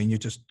what you're doing. You're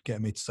just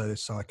getting me to say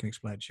this so I can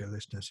explain it to your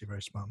listeners. You're a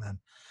very smart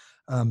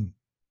man.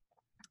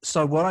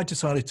 So what I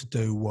decided to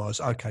do was,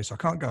 okay, so I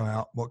can't go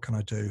out. What can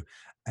I do?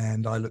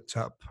 And I looked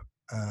up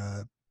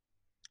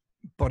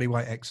body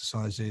weight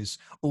exercises.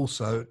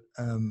 Also,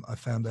 I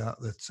found out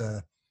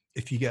that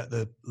if you get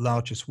the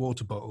largest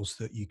water bottles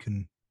that you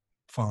can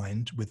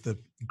find with the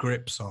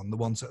grips on, the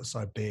ones that are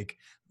so big,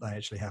 they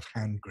actually have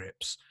hand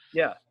grips.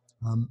 Yeah.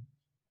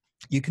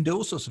 You can do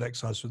all sorts of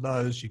exercise with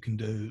those. You can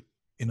do,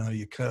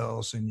 your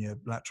curls and your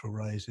lateral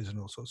raises and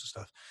all sorts of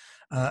stuff.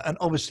 And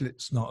obviously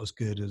it's not as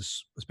good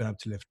as being able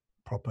to lift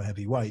proper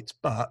heavy weights,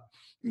 but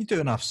you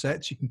do enough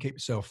sets, you can keep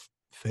yourself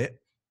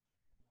fit.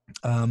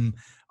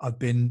 I've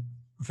been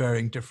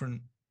varying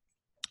different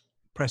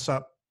press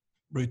up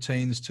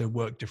routines to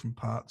work different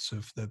parts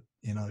of the,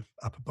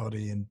 upper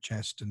body and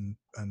chest and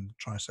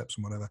triceps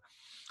and whatever.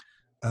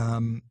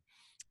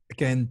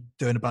 Again,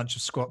 doing a bunch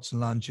of squats and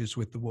lunges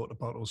with the water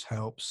bottles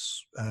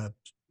helps.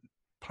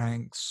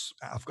 Planks.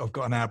 I've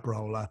got an ab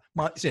roller.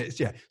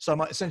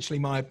 So essentially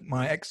my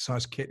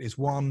exercise kit is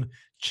one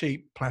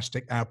cheap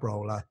plastic ab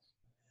roller,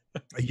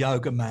 a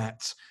yoga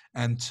mat,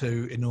 and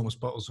 2 enormous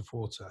bottles of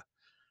water.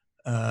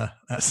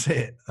 That's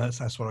it.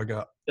 That's what I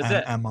got.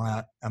 And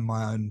my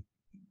own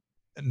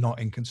not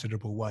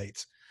inconsiderable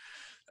weight,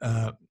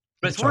 but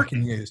it's which working.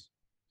 I can use.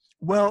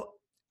 Well,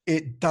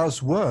 it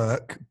does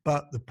work,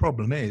 but the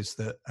problem is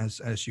that,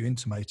 as you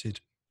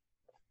intimated,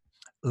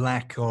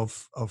 lack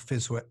of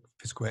physical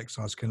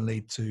exercise can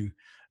lead to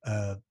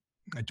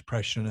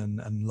depression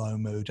and low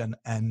mood,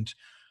 and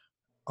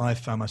I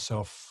found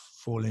myself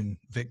falling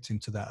victim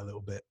to that a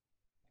little bit.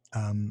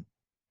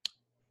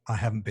 I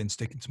haven't been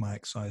sticking to my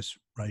exercise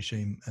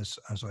regime as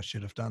I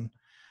should have done.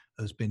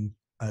 There's been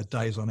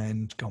days on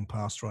end gone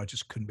past where I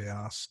just couldn't be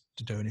asked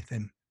to do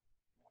anything.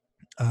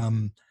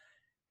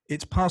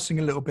 It's passing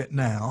a little bit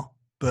now,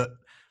 but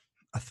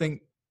I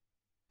think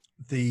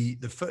the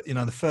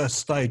first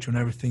stage when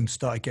everything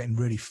started getting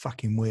really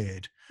fucking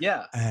weird,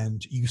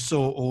 and you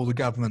saw all the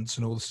governments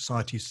and all the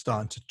societies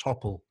starting to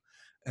topple,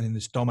 and in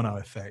this domino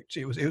effect,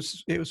 it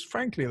was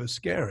frankly, it was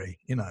scary,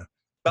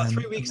 About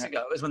 3 weeks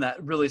ago is when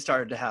that really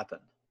started to happen.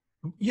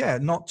 Yeah,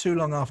 not too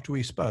long after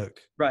we spoke,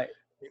 right?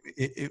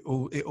 It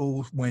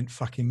all went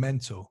fucking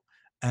mental,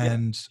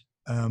 and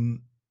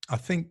I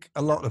think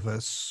a lot of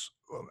us,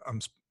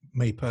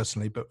 me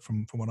personally, but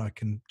from what I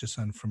can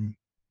discern from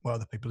what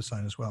other people are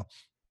saying as well,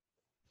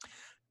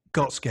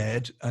 got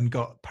scared and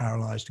got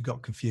paralyzed and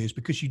got confused,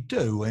 because you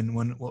do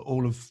when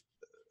all of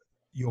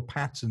your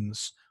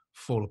patterns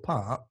fall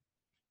apart,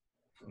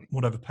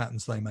 whatever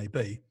patterns they may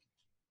be.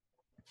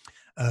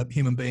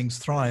 Human beings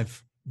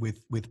thrive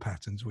with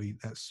patterns.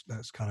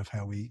 That's kind of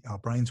how our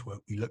brains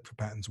work. We look for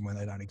patterns, and when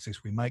they don't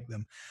exist, we make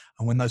them.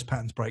 And when those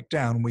patterns break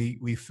down,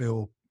 we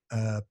feel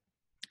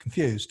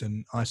confused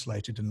and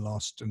isolated and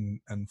lost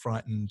and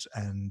frightened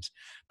and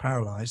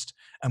paralyzed,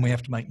 and we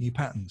have to make new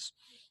patterns.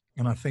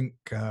 And I think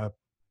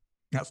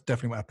that's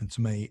definitely what happened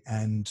to me,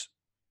 and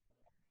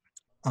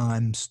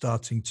I'm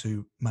starting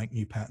to make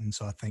new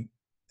patterns. I think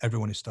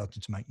everyone is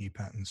starting to make new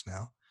patterns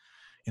now.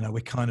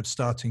 We're kind of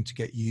starting to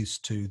get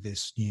used to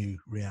this new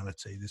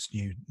reality, this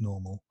new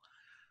normal.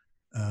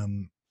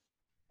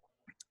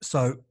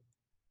 So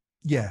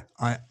yeah,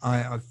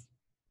 I've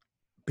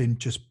been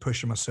just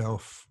pushing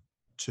myself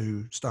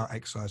to start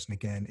exercising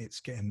again. It's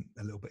getting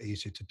a little bit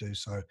easier to do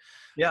so.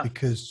 Yeah.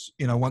 Because,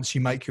 once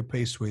you make your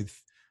peace with,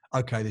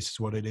 okay, this is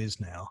what it is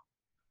now,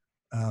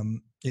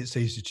 it's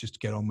easier just to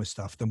get on with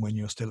stuff than when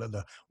you're still at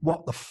the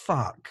what the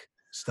fuck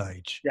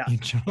stage. Yeah. You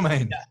know what I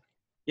mean?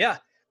 Yeah.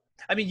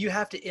 I mean, you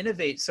have to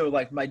innovate. So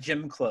like my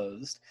gym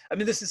closed. I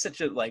mean, this is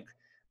such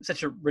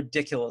a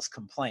ridiculous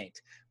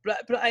complaint,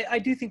 but I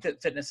do think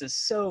that fitness is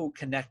so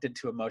connected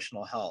to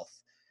emotional health.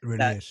 It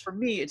really is. For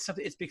me,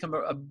 it's become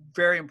a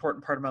very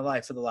important part of my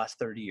life for the last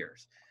 30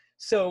 years.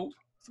 So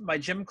my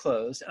gym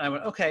closed, and I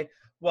went, okay,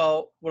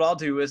 well, what I'll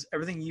do is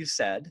everything you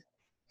said,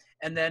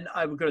 and then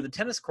I would go to the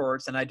tennis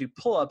courts and I do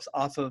pull-ups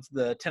off of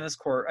the tennis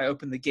court. I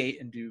open the gate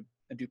and do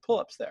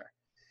pull-ups there.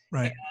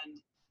 Right.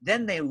 And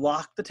then they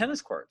lock the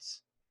tennis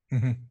courts.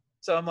 Mm-hmm.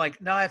 So I'm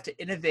like, now I have to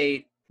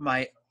innovate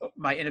my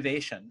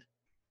innovation,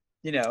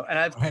 and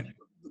I've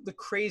the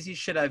crazy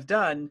shit I've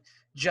done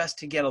just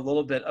to get a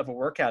little bit of a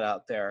workout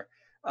out there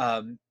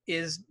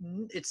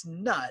it's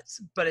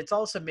nuts, but it's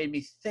also made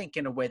me think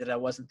in a way that I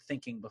wasn't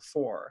thinking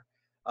before.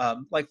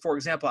 Like, for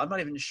example, I'm not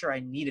even sure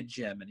I need a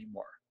gym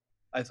anymore.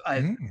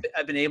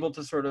 I've been able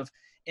to sort of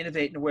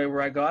innovate in a way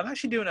where I go, I'm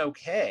actually doing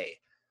okay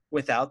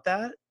without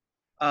that.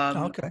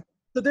 Okay.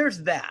 So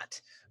there's that.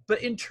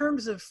 But in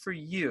terms of for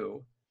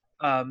you,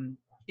 in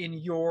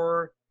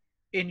your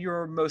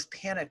most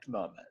panicked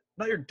moment,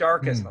 not your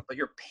darkest moment, but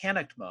your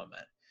panicked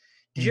moment,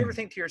 did you ever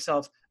think to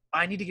yourself,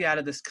 I need to get out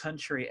of this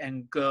country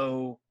and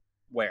go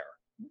where?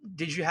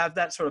 Did you have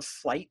that sort of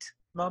flight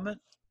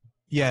moment?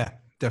 Yeah,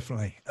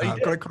 definitely. Oh, you Got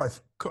did? it quite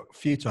a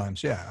few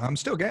times. Yeah, I'm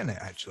still getting it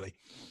actually.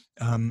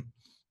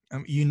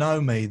 You know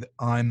me, that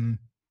I'm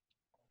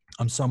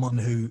someone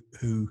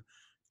who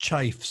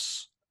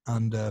chafes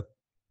under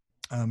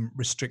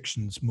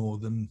restrictions more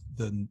than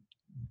the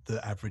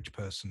average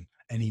person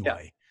Yeah.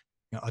 anyway.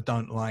 I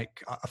don't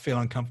like, I feel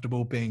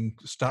uncomfortable being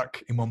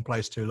stuck in one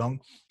place too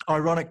long.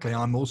 Ironically,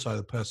 I'm also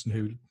the person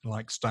who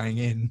likes staying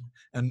in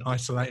and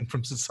isolating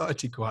from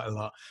society quite a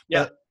lot.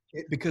 Yeah.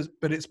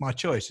 But it's my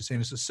choice. It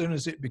seems as soon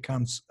as it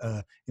becomes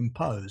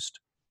imposed,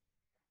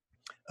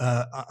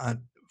 I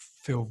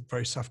feel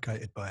very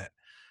suffocated by it.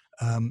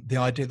 The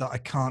idea that I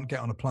can't get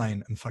on a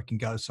plane and fucking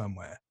go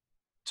somewhere,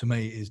 to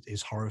me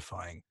is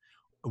horrifying.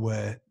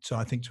 So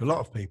I think to a lot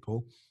of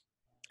people,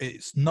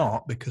 it's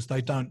not, because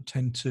they don't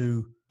tend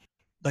to.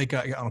 They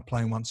get on a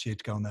plane once a year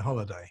to go on their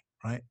holiday,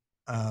 right?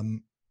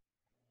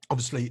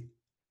 Obviously,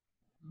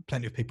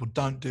 plenty of people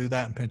don't do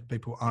that, and plenty of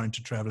people are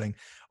into traveling,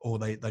 or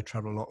they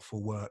travel a lot for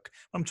work.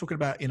 I'm talking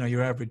about,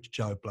 your average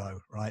Joe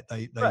Blow, right?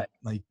 They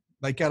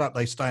get up,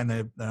 they stay in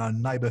their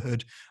own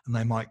neighborhood, and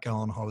they might go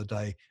on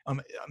holiday. I'm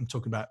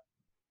talking about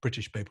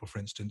British people, for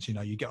instance.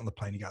 You get on the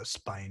plane, you go to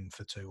Spain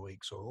for 2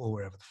 weeks, or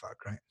wherever the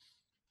fuck, right?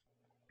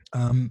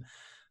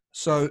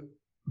 So,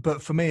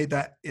 but for me,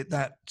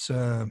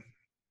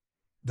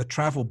 the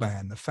travel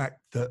ban, the fact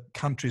that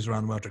countries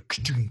around the world are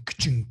ka-chung,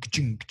 ka-chung,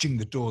 ka-chung, ka-chung,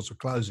 the doors were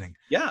closing.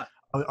 Yeah.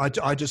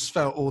 I just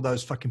felt all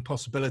those fucking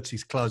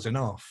possibilities closing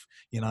off,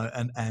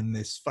 and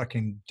this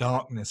fucking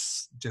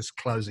darkness just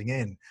closing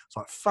in. It's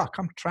like, fuck,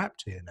 I'm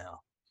trapped here now.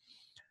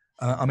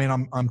 I mean,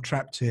 I'm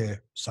trapped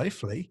here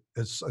safely,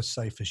 as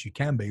safe as you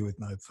can be with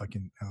no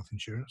fucking health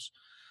insurance.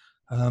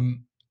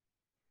 And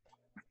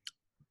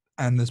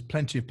there's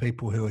plenty of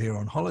people who are here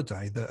on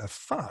holiday that are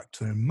fucked.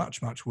 They're in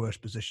much, much worse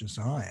positions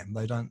than I am.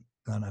 They don't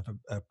have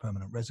a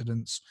permanent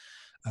residence.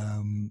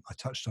 I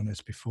touched on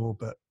this before,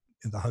 but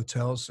the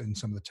hotels in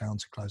some of the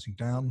towns are closing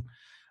down.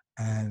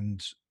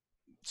 And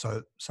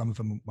so some of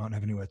them won't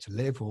have anywhere to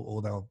live,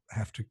 or they'll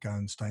have to go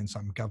and stay in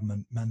some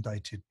government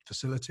mandated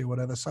facility or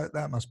whatever. So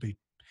that must be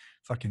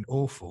fucking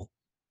awful.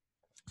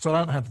 So I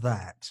don't have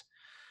that.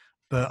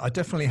 But I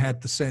definitely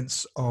had the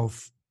sense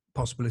of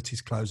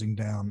possibilities closing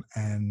down,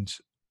 and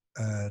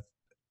a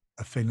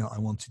feeling that I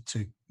wanted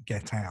to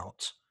get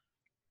out,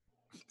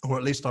 or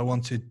at least I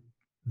wanted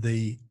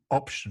the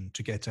option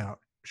to get out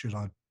should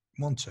I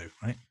want to,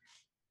 right?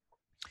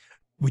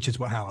 Which is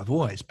how I've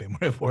always been,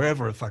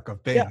 wherever the fuck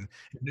I've been,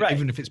 right.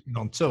 Even if it's been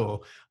on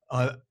tour,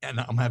 and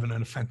I'm having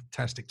a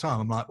fantastic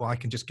time. I'm like, well, I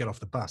can just get off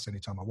the bus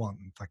anytime I want,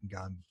 and if I can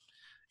go and,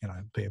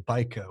 be a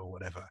baker or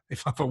whatever,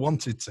 if I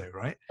wanted to,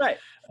 right? Right.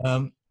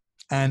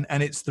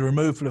 And it's the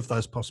removal of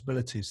those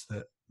possibilities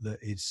that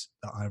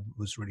I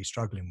was really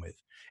struggling with.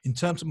 In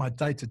terms of my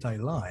day-to-day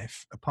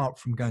life, apart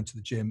from going to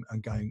the gym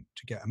and going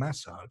to get a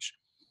massage,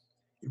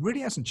 it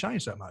really hasn't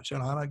changed that much.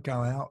 And I don't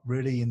go out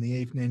really in the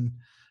evening.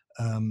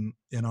 I'm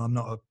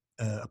not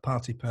a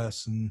party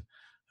person.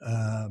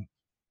 I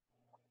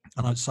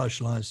don't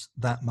socialize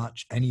that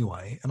much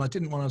anyway. And I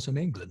didn't when I was in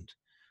England.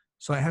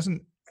 So it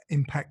hasn't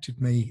impacted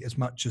me as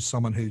much as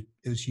someone who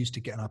is used to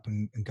getting up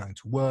and going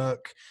to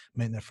work,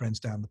 meeting their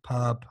friends down the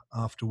pub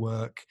after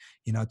work,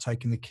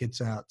 taking the kids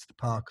out to the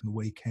park on the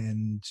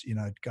weekend,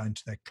 going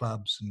to their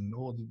clubs and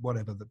all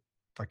whatever the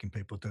fucking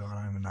people do. I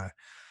don't even know.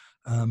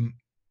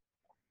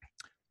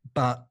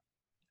 But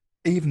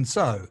even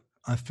so,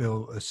 I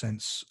feel a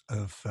sense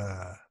of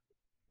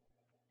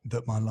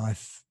that my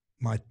life,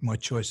 my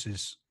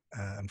choices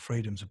and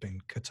freedoms have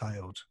been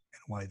curtailed in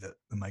a way that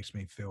makes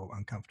me feel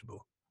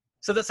uncomfortable.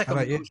 So that's like How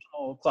about you?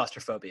 emotional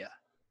claustrophobia.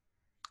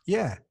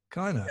 Yeah,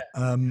 kind of.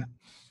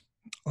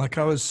 Like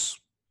I'd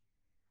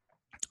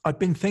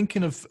been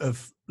thinking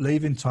of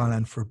leaving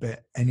Thailand for a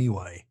bit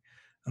anyway.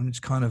 I'm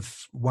just kind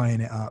of weighing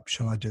it up.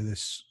 Shall I do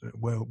this?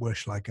 Where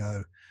shall I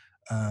go?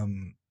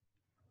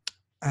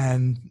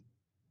 And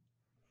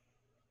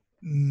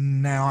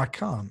now I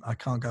can't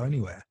go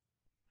anywhere.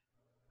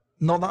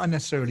 Not that I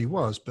necessarily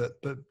was,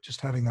 but just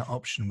having that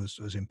option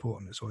was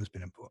important. It's always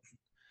been important.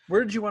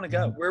 Where did you want to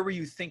go? Where were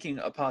you thinking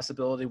a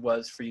possibility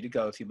was for you to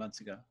go a few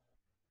months ago?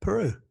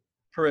 Peru.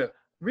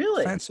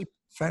 Really?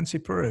 Fancy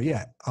Peru.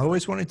 Yeah. I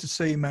always wanted to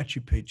see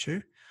Machu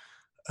Picchu.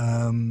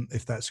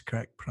 If that's the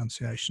correct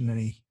pronunciation.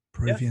 Any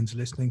Peruvians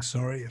listening,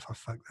 sorry if I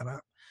fucked that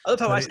up. I love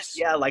how I said,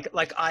 yeah, like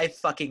I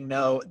fucking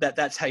know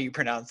that's how you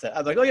pronounce it.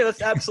 I'm like, oh yeah,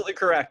 that's absolutely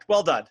correct.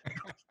 Well done.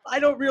 I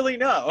don't really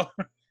know.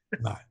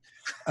 No.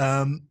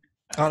 I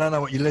don't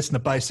know what your listener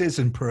base is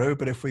in Peru,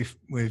 but if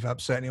we've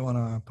upset anyone,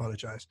 I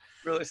apologize.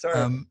 Really sorry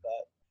about that.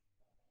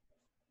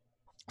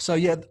 So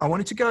yeah, I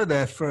wanted to go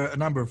there for a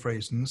number of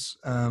reasons,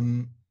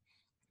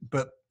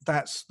 but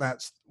that's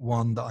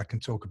one that I can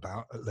talk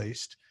about at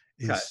least.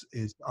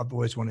 Is I've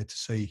always wanted to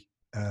see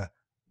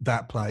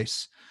that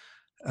place,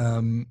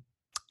 and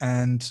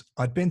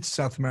I'd been to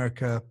South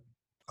America.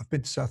 I've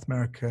been to South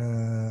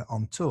America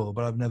on tour,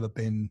 but I've never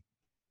been,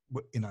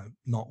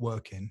 not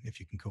working, if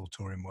you can call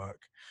touring work.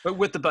 But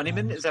with the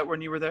Bunnymen, is that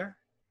when you were there?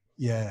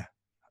 Yeah.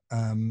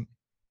 I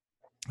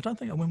don't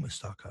think I went with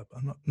Starcope.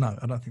 No,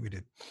 I don't think we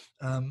did.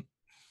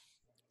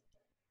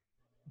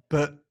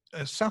 But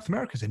South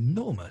America's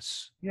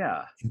enormous.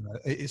 Yeah.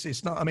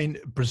 It's not, I mean,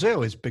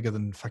 Brazil is bigger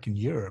than fucking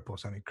Europe or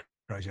something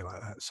crazy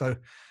like that.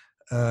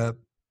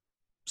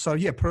 So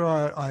yeah, Peru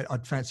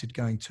I'd fancied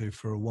going to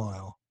for a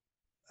while.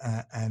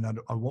 And I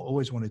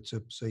always wanted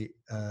to see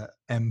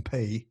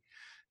MP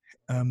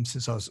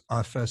since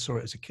I first saw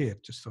it as a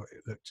kid. Just thought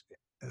it looked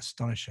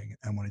astonishing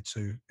and wanted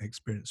to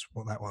experience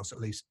what that was at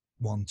least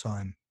one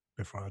time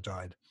before I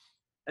died.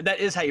 And that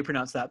is how you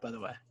pronounce that, by the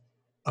way.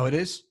 Oh, it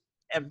is?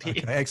 MP.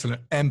 Okay,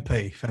 excellent.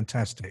 MP,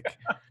 fantastic.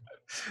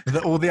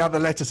 All the other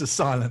letters are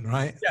silent,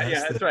 right?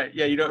 That's right.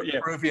 Yeah, you don't. Yeah,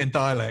 Peruvian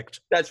dialect.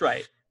 That's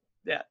right.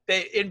 Yeah,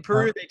 in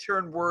Peru they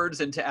turn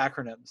words into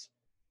acronyms.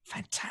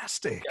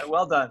 Fantastic. Yeah,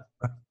 well done.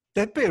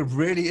 That'd be a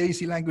really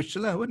easy language to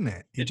learn, wouldn't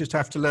it? You just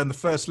have to learn the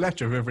first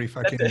letter of every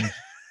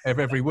of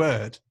every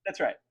word. That's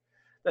right.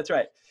 That's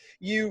right.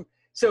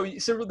 So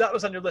that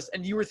was on your list,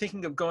 and you were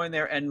thinking of going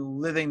there and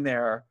living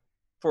there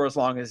for as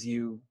long as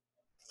you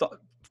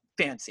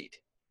fancied.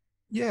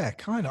 Yeah,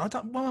 kind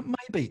of.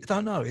 Maybe. I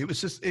don't know. It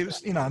was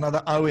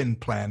another Owen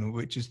plan,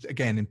 which is,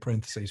 again, in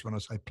parentheses when I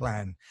say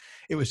plan.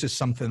 It was just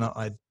something that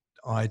I'd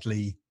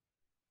idly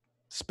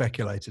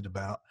speculated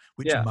about,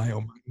 which may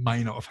or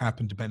may not have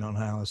happened depending on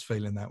how I was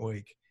feeling that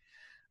week.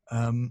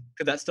 Could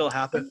that still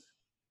happen?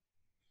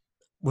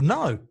 Well,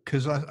 no,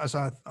 because as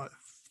I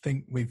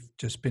think we've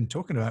just been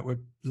talking about, we're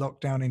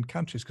locked down in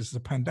countries because of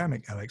the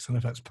pandemic, Alex. I don't know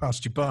if that's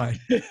passed you by.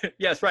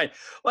 Yes, right.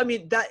 Well, I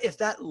mean, if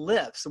that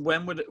lifts,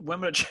 when would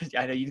it change?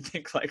 I know you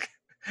think like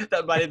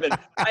that might have been.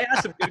 I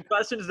asked some good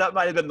questions. That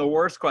might have been the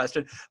worst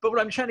question. But what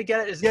I'm trying to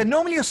get at is,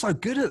 normally you're so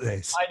good at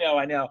this.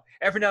 I know.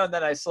 Every now and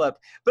then I slip.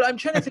 But I'm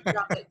trying to figure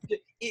out.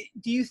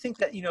 Do you think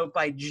that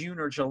by June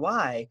or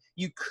July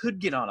you could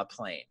get on a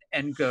plane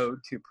and go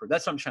to Peru?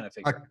 That's what I'm trying to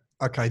figure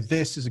out. Okay,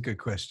 this is a good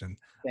question.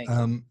 Thank you.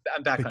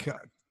 I'm back on.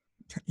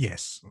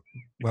 Yes,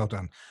 well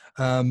done.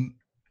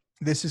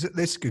 This is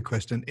a good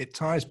question. It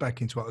ties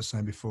back into what I was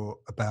saying before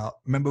about,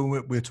 remember we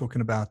were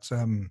talking about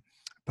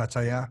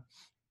Pattaya,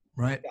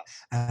 right?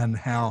 Yes. And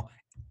how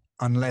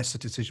unless a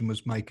decision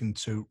was made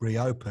to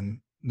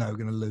reopen, no, we're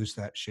going to lose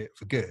that shit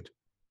for good,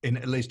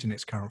 at least in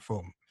its current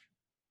form.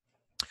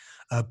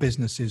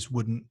 Businesses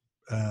wouldn't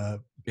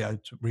be able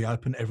to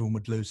reopen. Everyone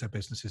would lose their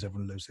businesses,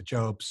 everyone would lose their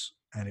jobs,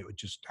 and it would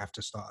just have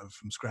to start over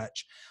from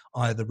scratch,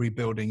 either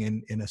rebuilding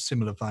in a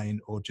similar vein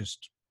or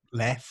just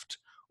left,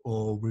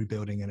 or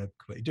rebuilding in a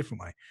completely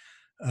different way.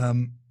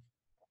 And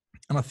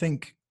I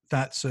think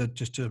that's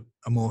just a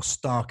more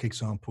stark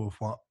example of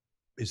what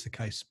is the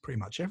case pretty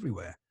much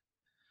everywhere.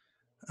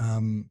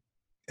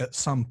 At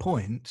some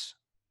point,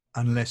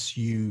 unless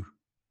you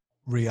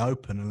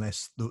reopen,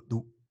 unless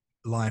the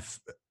life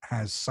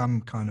has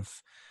some kind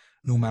of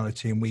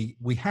normality, and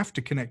we have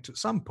to connect at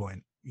some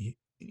point.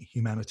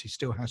 Humanity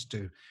still has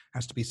to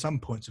be some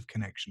points of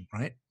connection,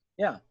 right?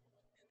 Yeah.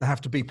 There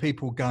have to be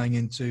people going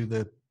into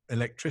the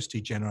electricity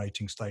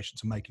generating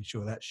stations and making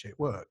sure that shit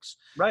works.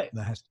 Right.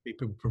 There has to be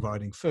people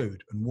providing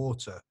food and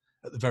water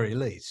at the very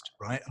least,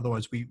 right?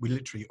 Otherwise we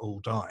literally all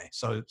die.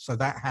 So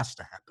that has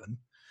to happen.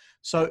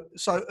 So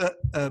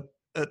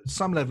at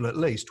some level at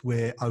least,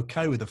 we're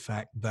okay with the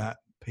fact that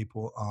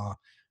people are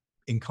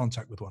in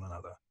contact with one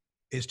another.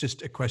 It's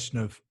just a question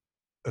of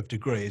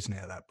degree, isn't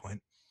it, at that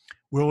point?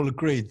 We're all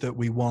agreed that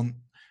we want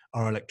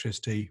our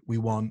electricity, we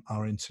want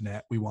our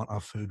internet, we want our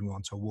food, we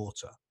want our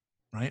water,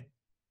 right?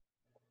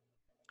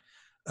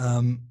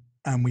 And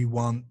we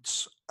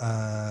want,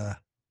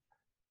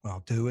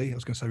 do we? I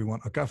was going to say we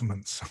want our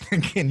governments. I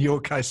think in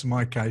your case, in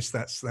my case,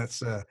 that's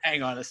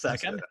hang on a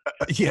second.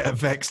 A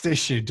vexed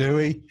issue, do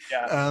we?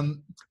 Yeah.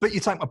 But you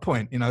take my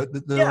point.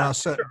 There are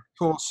certain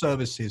core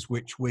services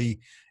which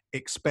we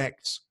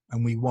expect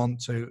and we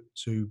want to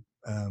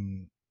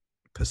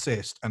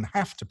persist and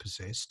have to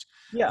persist,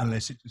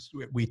 unless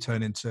we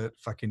turn into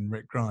fucking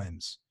Rick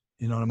Grimes.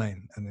 You know what I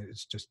mean? And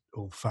it's just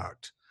all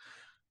fucked.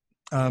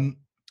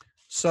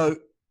 So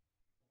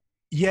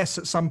yes,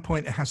 at some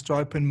point it has to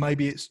open.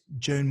 Maybe it's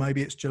June,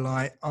 maybe it's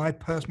July. My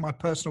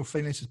personal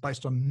feelings is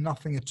based on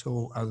nothing at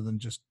all other than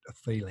just a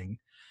feeling,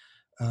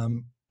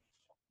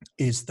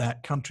 is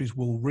that countries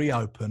will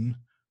reopen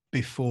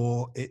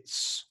before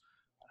it's,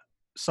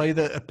 say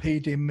the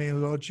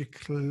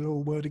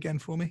epidemiological word again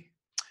for me.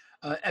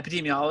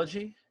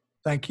 Epidemiology.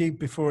 Thank you.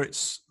 Before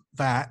it's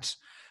that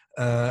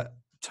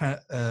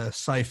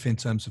safe in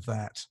terms of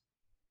that,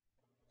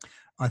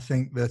 I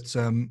think that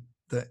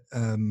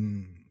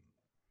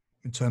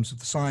in terms of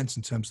the science,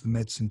 in terms of the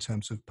medicine, in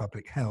terms of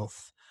public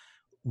health,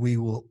 we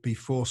will be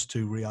forced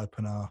to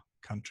reopen our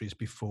countries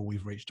before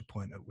we've reached a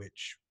point at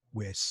which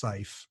we're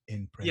safe,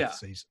 in Yeah.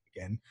 parentheses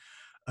again,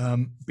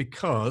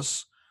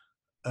 because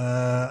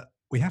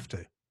we have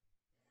to.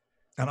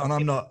 And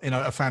I'm not,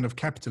 a fan of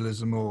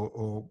capitalism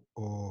or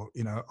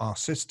our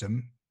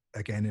system,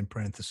 again in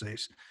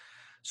parentheses.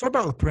 Sorry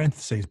about the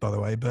parentheses, by the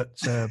way, but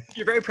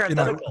You're very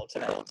parenthetical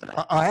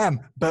tonight. I am.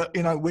 But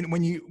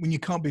when you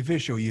can't be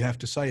visual, you have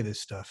to say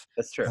this stuff.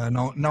 That's true.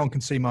 No one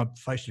can see my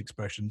facial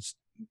expressions,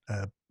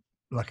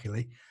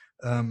 luckily,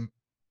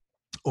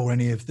 or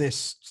any of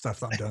this stuff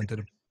that I'm doing to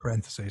the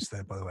parentheses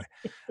there, by the way.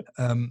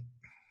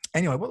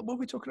 Anyway, what were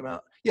we talking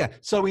about? Yeah,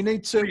 so we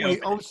need to.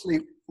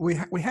 We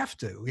have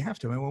to.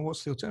 I mean, well,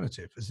 what's the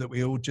alternative? Is that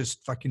we all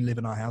just fucking live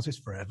in our houses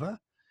forever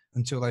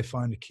until they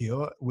find a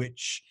cure,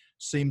 which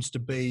seems to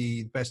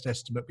be the best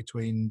estimate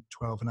between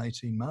 12 and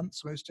 18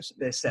 months. Where it's just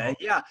they say,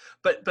 yeah.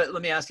 But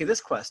let me ask you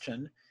this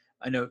question.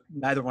 I know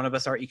neither one of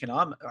us are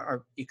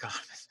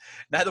economists.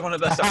 Neither one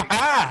of us are.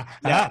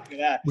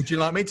 Yeah. Would you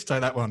like me to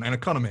take that one? An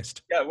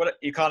economist. Yeah, what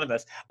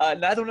economist?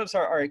 Neither one of us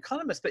are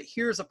economists. But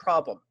here's a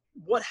problem.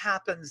 What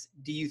happens,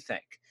 do you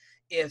think,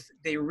 if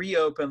they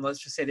reopen? Let's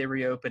just say they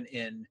reopen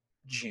in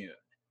June,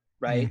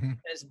 right? Mm-hmm. And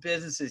it's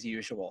business as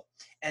usual,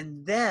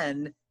 and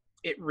then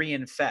it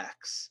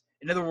reinfects.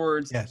 In other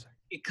words, yes.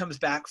 It comes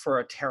back for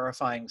a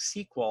terrifying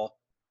sequel.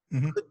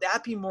 Mm-hmm. Could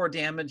that be more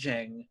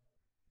damaging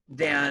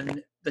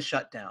than the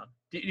shutdown?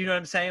 Do you know what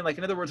I'm saying? Like,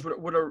 in other words,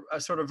 would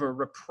a sort of a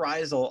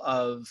reprisal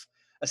of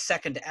a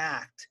second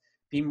act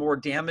be more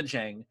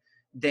damaging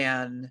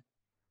than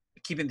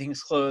keeping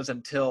things closed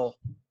until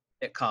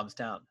it calms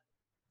down?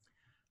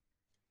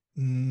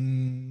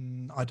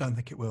 I don't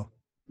think it will.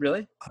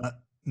 Really?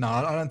 No,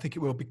 I don't think it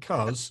will,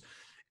 because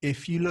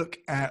if you look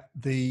at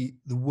the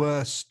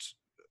worst,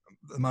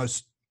 the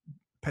most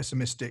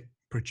pessimistic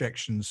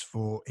projections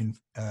for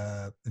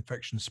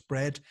infection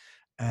spread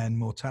and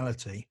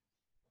mortality,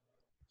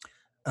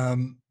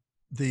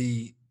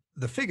 the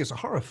figures are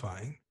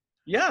horrifying.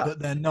 Yeah.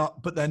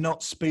 But they're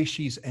not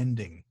species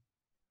ending.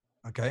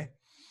 Okay.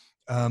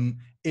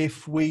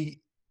 If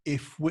we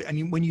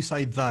and when you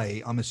say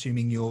they, I'm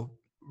assuming you're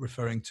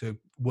referring to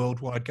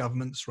worldwide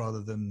governments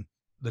rather than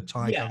the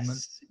Thai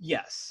government.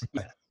 Yes.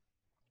 Okay.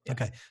 Yeah.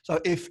 Okay.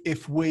 So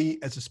if we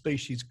as a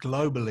species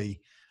globally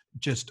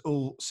just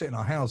all sit in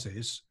our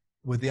houses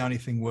with the only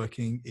thing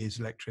working is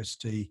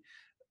electricity,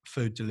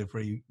 food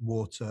delivery,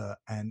 water,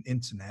 and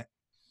internet,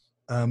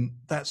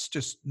 that's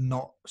just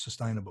not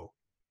sustainable.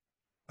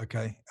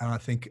 Okay. And I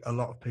think a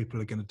lot of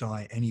people are going to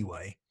die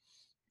anyway.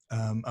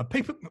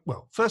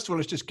 Well, first of all,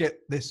 let's just get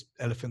this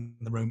elephant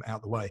in the room out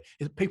of the way.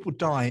 People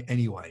die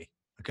anyway,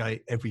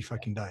 okay, every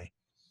fucking day.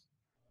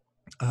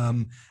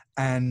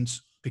 And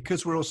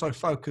because we're also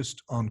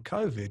focused on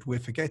COVID, we're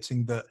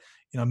forgetting that,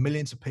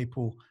 millions of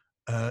people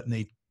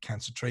need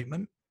cancer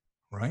treatment,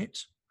 right?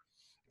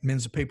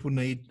 Millions of people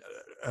need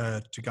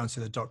to go and see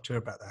the doctor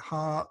about their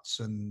hearts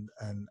and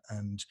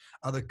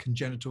other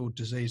congenital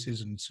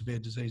diseases and severe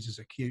diseases,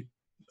 acute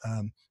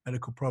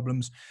medical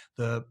problems.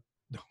 I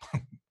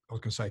was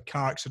going to say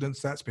car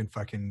accidents, that's been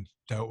fucking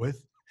dealt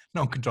with.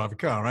 No one can drive a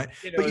car, right?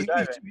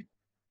 But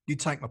you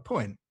take my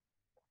point.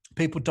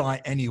 People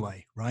die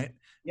anyway, right?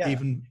 Yeah.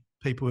 Even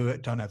people who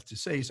don't have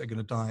disease are going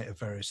to die of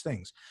various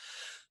things.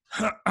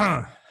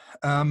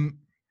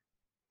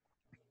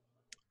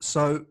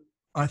 So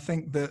I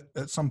think that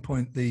at some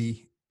point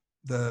the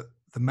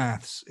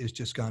maths is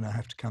just going to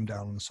have to come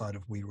down on the side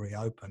of we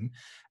reopen.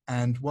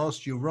 And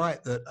whilst you're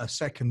right that a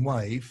second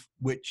wave,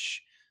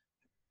 which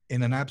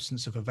in an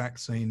absence of a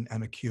vaccine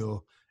and a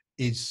cure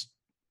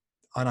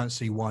I don't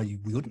see why you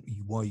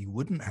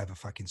wouldn't have a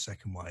fucking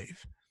second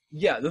wave.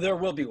 Yeah, there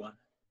will be one.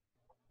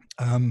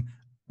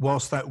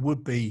 Whilst that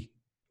would be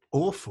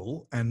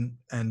awful and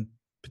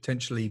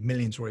potentially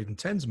millions or even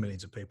tens of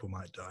millions of people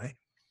might die,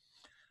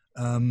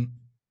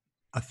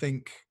 I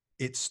think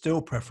it's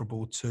still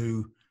preferable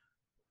to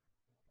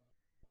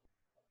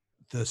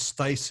the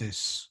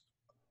stasis,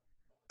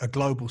 a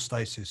global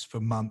stasis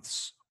for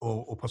months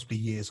or possibly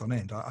years on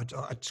end. I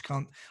just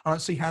can't. I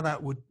don't see how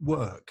that would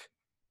work.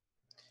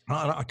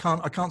 I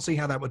can't see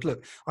how that would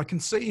look. I can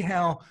see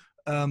how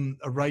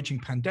a raging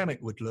pandemic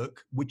would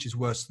look, which is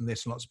worse than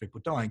this, and lots of people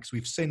dying, because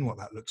we've seen what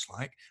that looks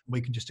like. We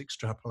can just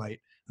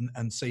extrapolate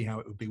and see how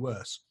it would be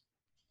worse.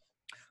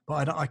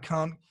 But I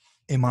can't,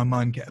 in my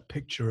mind, get a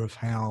picture of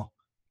how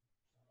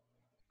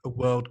a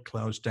world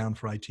closed down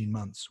for 18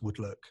 months would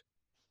look.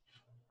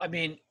 I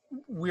mean,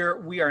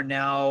 we are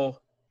now,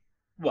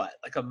 what,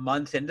 like a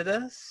month into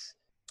this?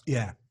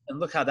 Yeah. And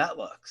look how that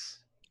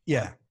looks.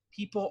 Yeah.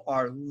 People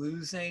are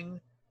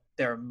losing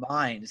their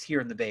minds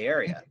here in the Bay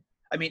Area.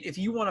 I mean, if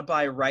you want to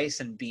buy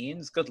rice and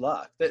beans, good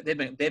luck. They've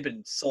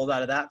been sold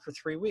out of that for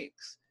 3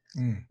 weeks.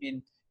 I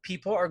mean,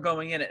 people are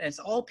going in, and it's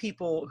all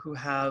people who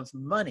have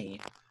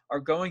money are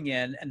going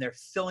in, and they're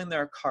filling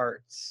their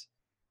carts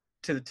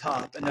to the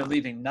top, and they're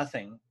leaving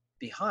nothing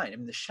behind. I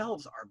mean, the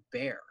shelves are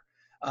bare.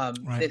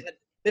 Right.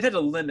 They've had a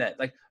limit.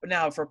 Like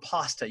now, for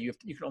pasta, you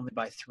can only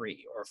buy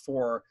 3, or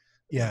for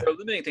Yeah. they're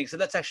limiting things. So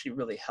that's actually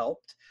really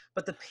helped.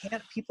 But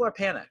people are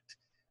panicked,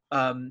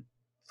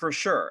 for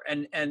sure.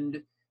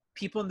 And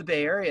people in the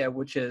Bay Area,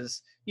 which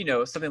is,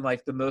 something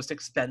like the most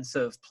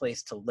expensive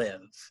place to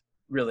live,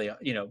 really,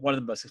 one of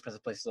the most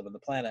expensive places to live on the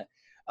planet.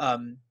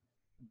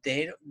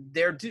 They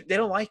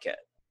don't like it.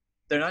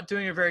 They're not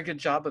doing a very good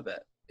job of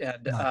it.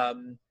 And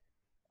No.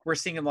 we're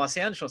seeing in Los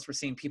Angeles, we're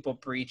seeing people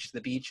breach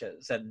the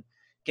beaches and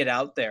get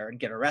out there and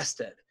get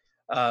arrested.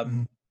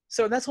 Mhm.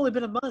 So that's only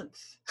been a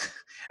month.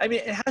 I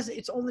mean,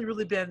 it's only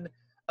really been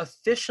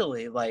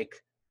officially, like,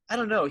 I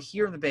don't know,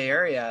 here in the Bay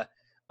Area,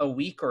 a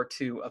week or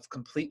two of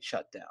complete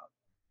shutdown.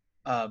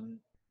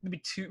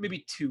 Maybe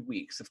 2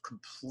 weeks of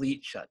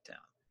complete shutdown.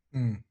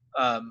 Mm.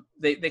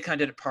 They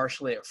kind of did it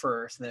partially at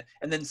first,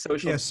 and then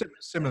social. Yeah,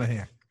 similar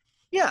here.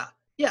 Yeah,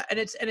 yeah, and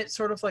it's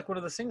sort of like one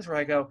of those things where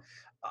I go,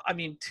 I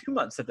mean, 2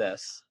 months of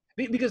this,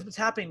 because what's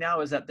happening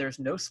now is that there's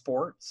no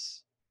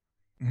sports,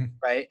 Mhm.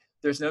 right?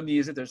 There's no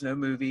music, there's no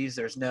movies,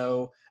 there's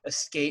no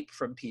escape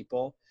from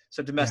people.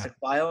 So Yeah. domestic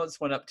violence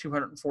went up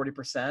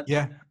 240%.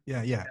 Yeah.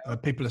 Yeah.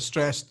 People are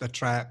stressed. They're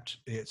trapped.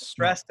 It's not.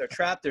 Stressed, they're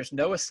trapped, there's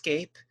no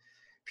escape.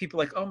 People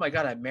are like, oh my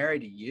God, I'm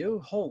married to you?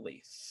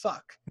 Holy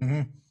fuck.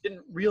 Mhm.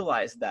 Didn't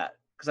realize that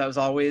because I was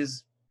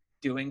always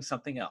doing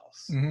something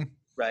else, Mhm.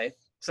 right?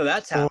 So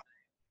that's Or, happening.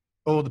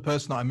 or the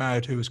person that I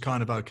married who was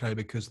kind of okay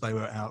because they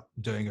were out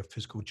doing a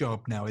physical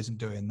job now isn't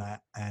doing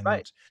that,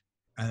 Right.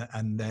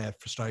 and their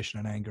frustration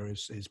and anger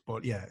is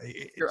but yeah,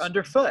 You're it's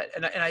underfoot.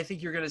 And I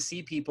think you're going to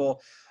see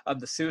people,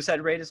 the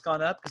suicide rate has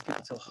gone up because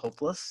people feel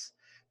hopeless.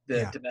 The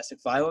yeah.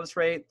 domestic violence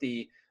rate,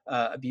 the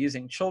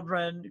abusing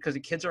children because the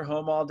kids are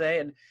home all day.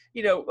 And,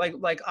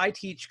 like I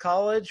teach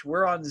college,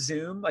 we're on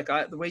Zoom,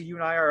 the way you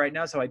and I are right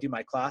now is how I do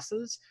my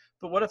classes.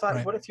 But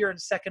Right. what if you're in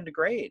second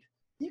grade?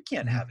 You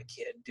can't have Mhm. a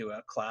kid do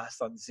a class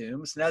on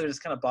Zoom. So now they're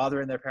just kind of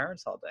bothering their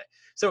parents all day.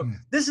 So Mm.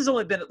 this has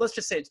only been, let's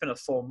just say it's been a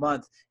full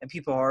month and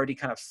people are already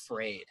kind of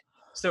frayed.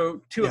 So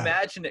to Yeah.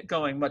 imagine it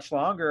going much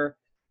longer,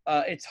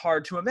 it's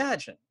hard to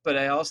imagine. But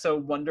I also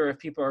wonder if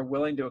people are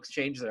willing to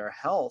exchange their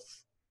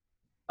health,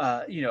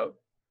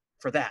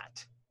 for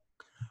that.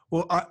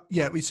 Well,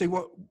 yeah, we see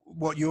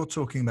what you're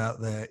talking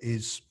about there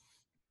is,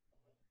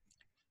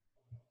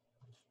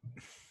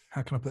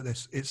 how can I put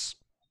this?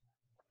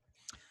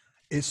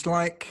 It's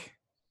like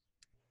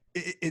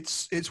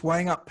it's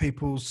weighing up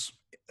people's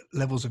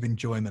levels of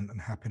enjoyment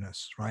and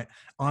happiness, right?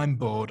 I'm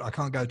bored. I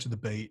can't go to the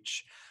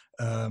beach.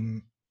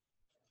 Um,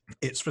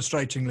 it's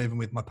frustrating living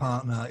with my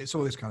partner. It's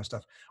all this kind of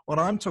stuff. What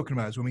I'm talking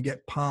about is when we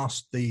get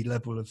past the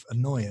level of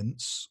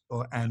annoyance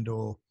or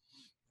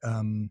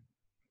um,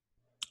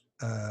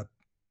 uh,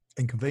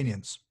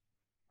 inconvenience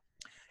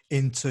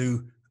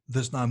into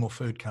there's no more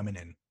food coming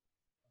in.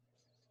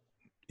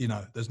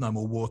 There's no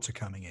more water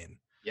coming in.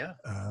 Yeah.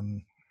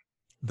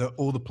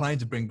 All the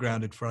planes have been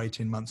grounded for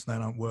 18 months and they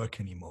don't work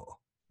anymore.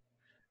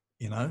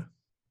 Yeah.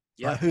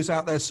 Like, who's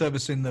out there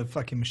servicing the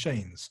fucking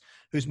machines?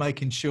 Who's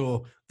making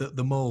sure that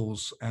the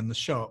malls and the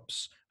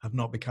shops have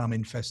not become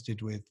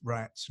infested with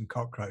rats and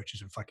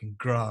cockroaches and fucking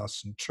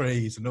grass and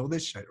trees and all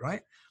this shit,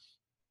 right?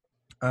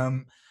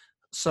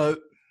 So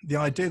the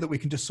idea that we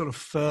can just sort of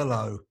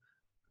furlough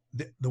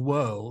the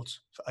world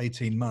for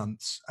 18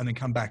 months and then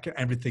come back and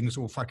everything's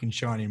all fucking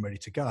shiny and ready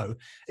to go,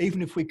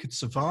 even if we could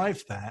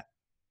survive that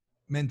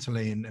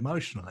mentally and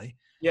emotionally,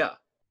 Yeah.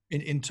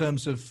 in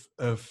terms of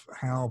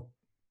how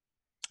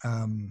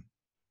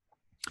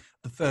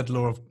the third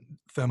law of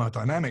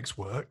thermodynamics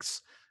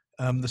works,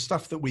 the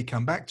stuff that we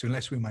come back to,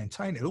 unless we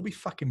maintain it, it'll be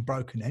fucking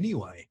broken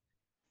anyway.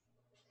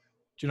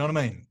 Do you know what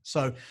I mean?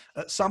 So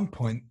at some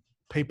point,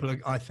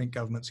 I think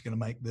governments are going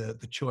to make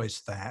the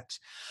choice that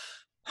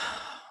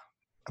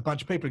a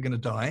bunch of people are going to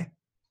die,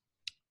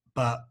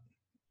 but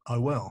oh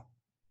well.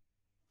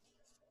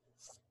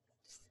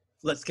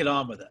 Let's get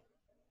on with it.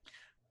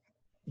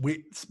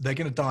 They're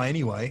going to die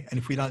anyway, and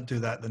if we don't do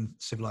that, then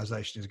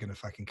civilization is going to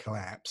fucking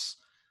collapse.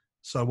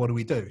 So what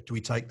do? Do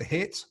we take the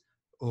hit,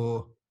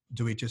 or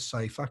do we just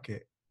say fuck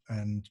it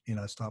and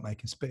start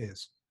making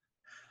spears?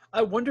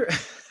 I wonder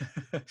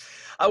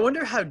I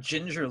wonder how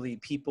gingerly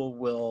people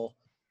will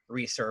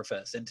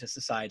resurface into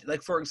society.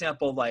 Like, for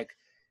example, like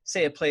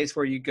say a place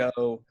where you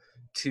go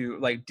to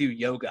like do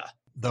yoga.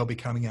 They'll be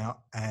coming out,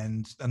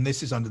 and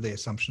this is under the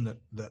assumption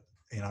that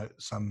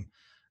some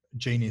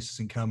genius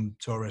hasn't come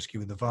to our rescue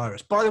with the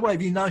virus. By the way,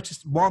 have you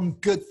noticed one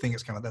good thing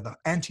that's come out there? The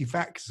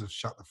anti-vaxxers have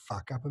shut the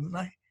fuck up, haven't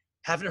they?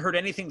 Haven't heard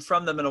anything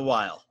from them in a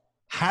while.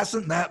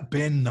 Hasn't that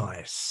been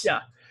nice?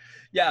 Yeah.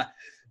 Yeah.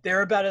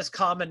 They're about as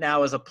common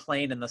now as a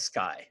plane in the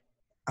sky.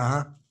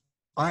 I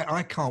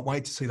can't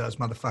wait to see those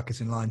motherfuckers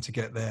in line to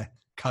get their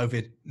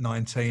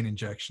COVID-19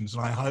 injections.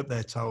 And I hope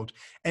they're told,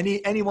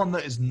 anyone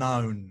that is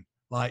known,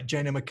 like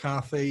Jenny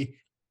McCarthy,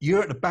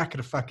 you're at the back of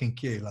the fucking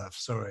queue, love.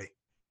 Sorry.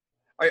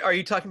 Are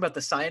you talking about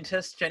the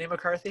scientist, Jenny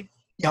McCarthy?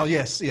 Oh,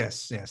 yes. Yeah,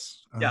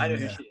 I know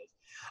who she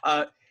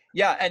is.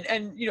 Yeah.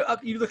 And,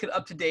 you look at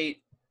up to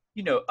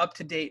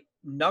date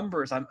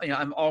numbers.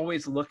 I'm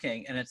always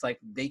looking, and it's like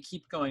they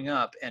keep going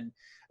up. And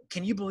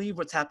can you believe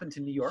what's happened to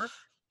New York?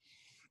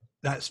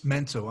 That's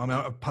mental. I mean,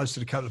 I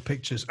posted a couple of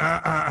pictures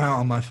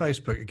on my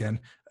Facebook again,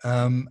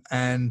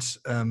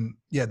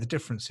 yeah, the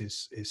difference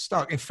is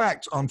stark. In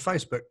fact, on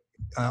Facebook,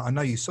 I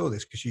know you saw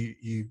this because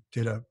you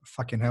did a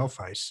fucking hell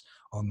face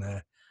on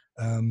there,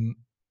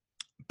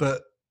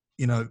 but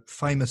you know,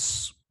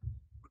 famous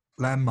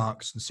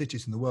landmarks and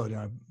cities in the world, you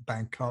know,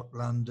 Bangkok,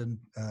 London,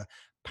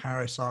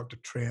 Paris, Arc de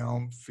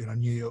Triomphe, you know,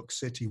 New York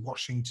City,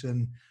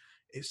 Washington.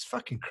 It's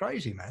fucking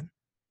crazy, man.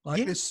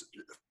 Like this.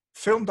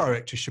 Film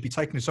directors should be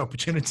taking this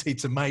opportunity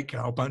to make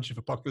a whole bunch of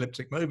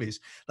apocalyptic movies.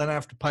 They don't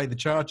have to pay the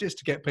charges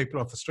to get people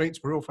off the streets.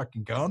 We're all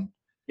fucking gone.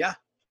 Yeah.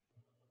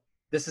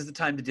 This is the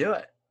time to do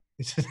it.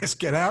 Let's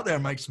get out there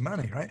and make some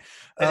money, right?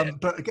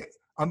 But again,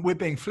 we're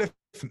being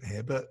flippant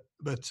here, but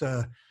we're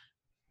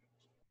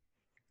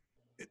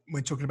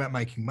talking about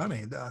making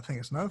money. I think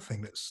it's another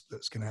thing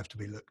that's going to have to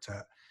be looked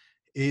at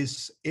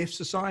is if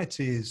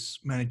society is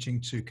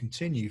managing to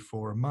continue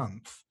for a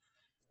month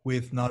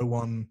with no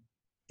one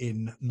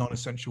in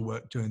non-essential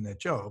work doing their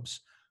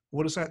jobs,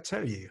 what does that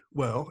tell you?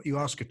 Well, you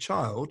ask a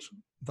child,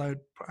 they'd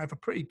have a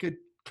pretty good,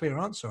 clear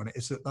answer on it,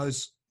 is that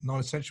those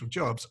non-essential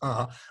jobs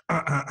are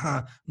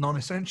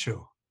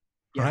non-essential,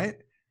 right?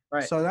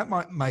 Right. So that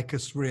might make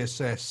us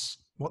reassess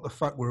what the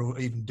fuck we're all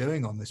even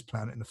doing on this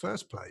planet in the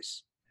first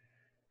place.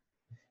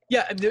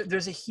 Yeah, and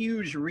there's a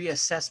huge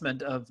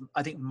reassessment of,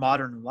 I think,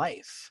 modern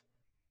life.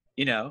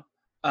 You know,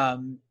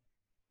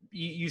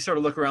 you sort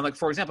of look around, like,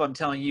 for example, I'm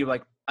telling you,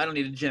 like, I don't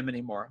need a gym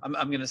anymore. I'm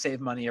going to save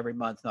money every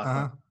month.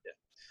 Not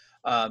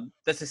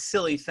that's a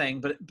silly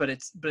thing, but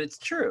it's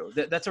true.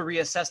 That's a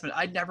reassessment.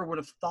 I never would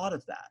have thought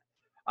of that.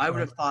 I would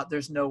have thought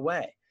there's no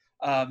way.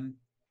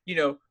 You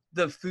know,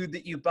 the food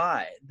that you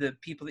buy, the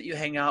people that you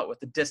hang out with,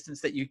 the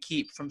distance that you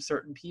keep from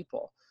certain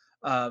people.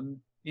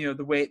 You know,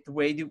 the way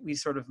that we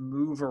sort of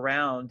move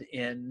around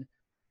in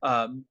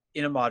a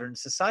modern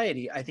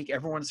society. I think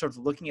everyone's sort of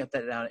looking at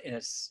that now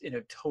in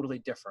a totally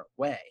different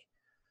way.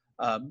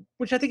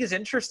 Which I think is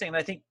interesting, and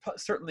I think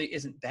certainly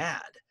isn't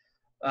bad.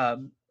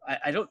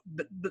 I don't.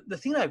 The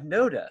thing I've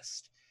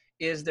noticed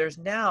is there's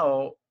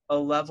now a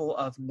level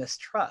of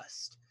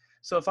mistrust.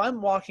 So if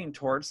I'm walking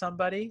towards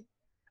somebody,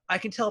 I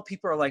can tell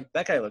people are like,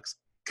 that guy looks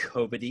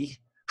COVID-y.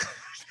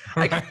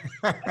 I can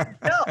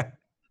tell.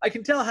 I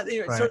can tell how.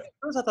 You know, so at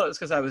first I thought it was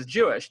because I was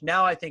Jewish.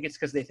 Now I think it's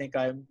because they think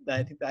I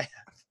think I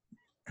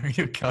have.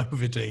 You're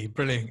COVID-y.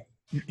 Brilliant.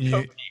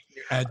 New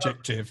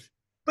adjective.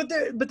 But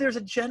there's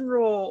a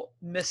general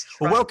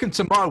mistrust. Well, welcome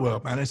to my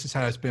world, man. This is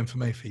how it's been for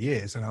me for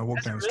years. And I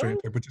walk down the street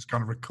and people just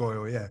kind of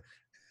recoil. Yeah.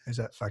 Is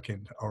that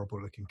fucking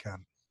horrible looking cunt?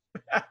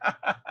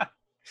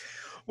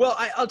 Well,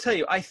 I'll tell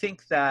you, I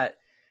think that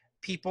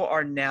people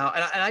are now,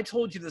 and I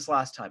told you this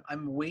last time,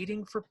 I'm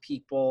waiting for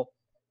people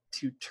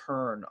to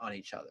turn on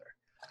each other.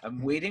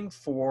 I'm waiting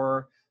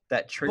for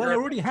that trigger. Well, I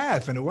already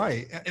have, in a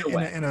way,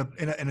 in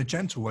a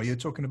gentle way. You're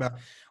talking about, I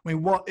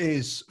mean, what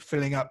is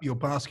filling up your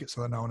basket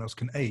so that no one else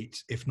can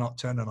eat, if not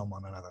turning on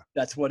one another?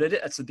 That's what it is.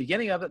 That's the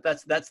beginning of it.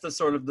 That's the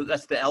sort of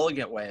that's the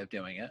elegant way of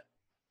doing it.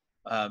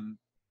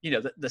 You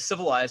know, the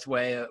civilized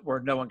way where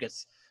no one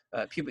gets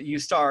people. You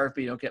starve,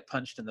 but you don't get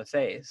punched in the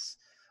face.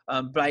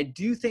 But I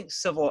do think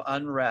civil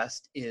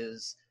unrest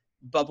is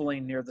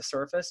bubbling near the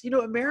surface. You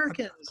know,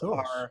 Americans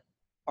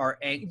are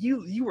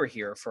you were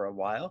here for a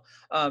while.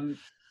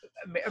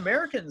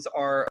 Americans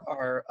are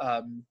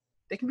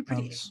they can be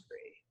pretty angry.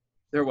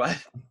 They're what?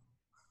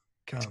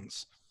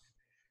 Guns.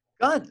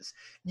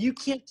 You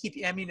can't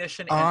keep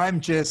ammunition.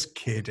 I'm just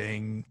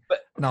kidding.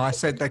 No, I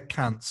said they're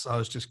cunts. I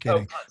was just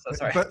kidding. Oh,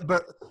 sorry.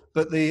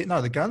 But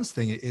the guns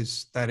thing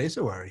is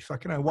a worry.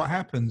 Fucking hell, what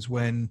happens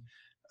when?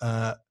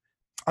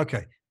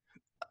 Okay,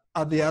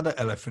 the other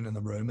elephant in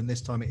the room, and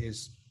this time it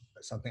is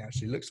something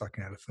actually looks like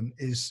an elephant.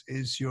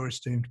 Is your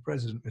esteemed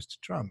president, Mr.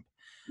 Trump?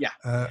 Yeah,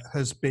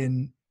 has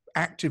been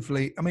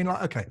actively. I mean,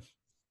 like, okay,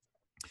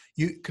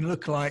 you can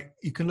look at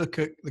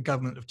the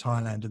government of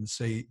Thailand and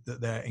see that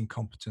their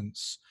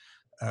incompetence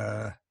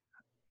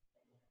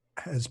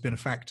has been a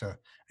factor,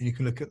 and you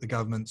can look at the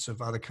governments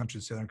of other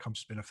countries that their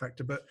incompetence has been a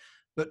factor.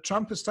 But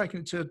Trump has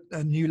taken it to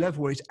a new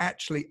level where he's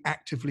actually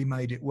actively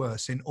made it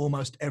worse in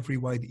almost every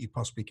way that you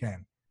possibly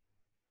can.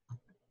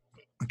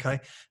 Okay,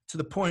 to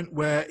the point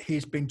where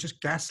he's been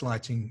just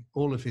gaslighting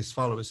all of his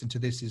followers into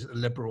this is a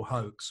liberal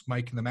hoax,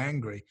 making them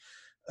angry.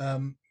 I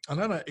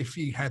don't know if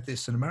you had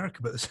this in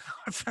America, but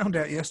I found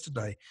out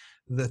yesterday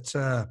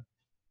that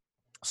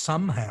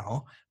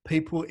somehow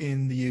people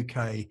in the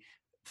UK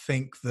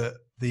think that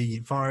the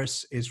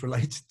virus is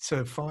related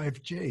to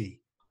 5G.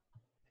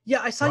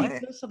 Yeah, I saw you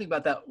post something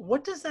about that.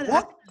 What does that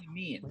actually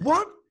mean?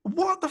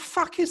 What the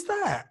fuck is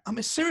that? I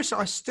mean, seriously,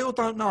 I still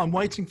don't know. I'm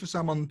waiting for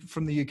someone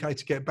from the UK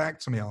to get back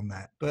to me on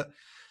that. But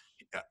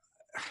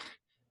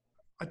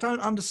I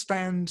don't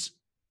understand.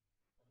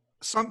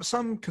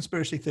 Some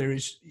conspiracy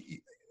theories,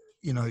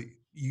 you know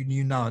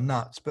are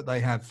nuts, but they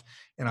have,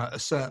 a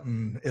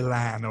certain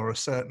elan or a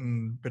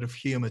certain bit of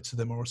humor to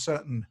them or a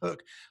certain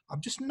hook.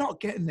 I'm just not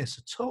getting this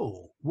at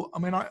all. I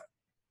mean,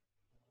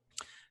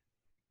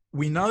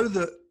 we know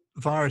that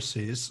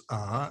viruses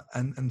are,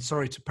 and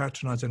sorry to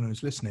patronize anyone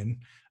who's listening,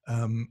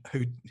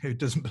 who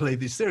doesn't believe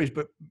these theories,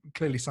 but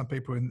clearly some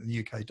people in the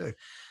UK do.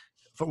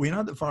 But we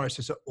know that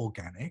viruses are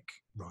organic,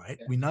 right?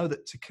 Yeah. We know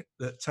that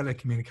that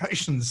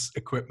telecommunications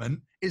equipment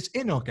is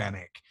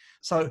inorganic.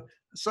 So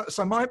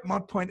my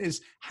point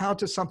is, how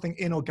does something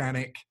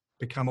inorganic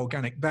become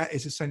organic? That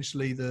is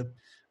essentially the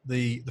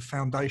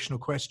foundational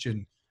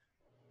question.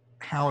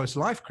 How is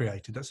life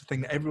created? That's the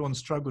thing that everyone's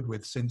struggled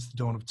with since the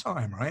dawn of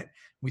time, right?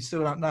 We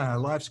still don't know how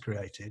life's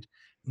created.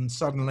 And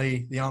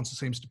suddenly the answer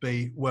seems to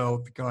be, well,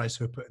 the guys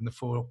who are putting the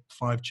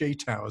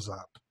 5G towers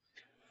up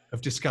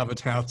have discovered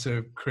how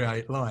to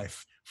create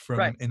life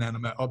from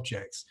inanimate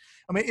objects.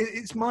 I mean,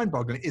 it's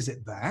mind-boggling. Is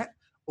it that?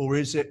 Or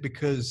is it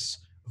because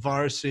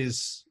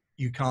viruses,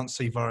 you can't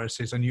see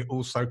viruses and you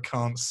also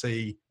can't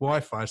see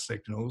Wi-Fi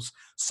signals,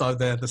 so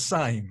they're the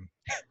same?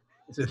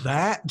 Is it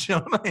that? Do you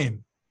know what I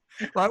mean?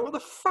 Like, what the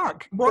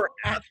fuck? What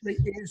actually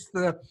is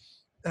the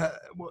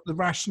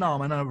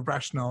rationale? I know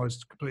rationale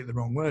is completely the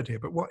wrong word here,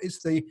 but what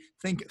is the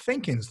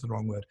thinking is the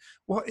wrong word.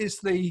 What's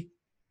the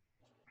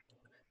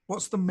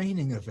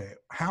meaning of it?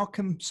 How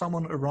can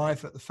someone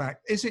arrive at the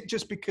fact? Is it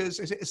just because,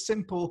 is it a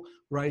simple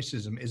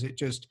racism? Is it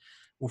just,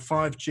 well,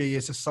 5G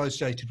is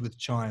associated with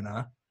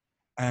China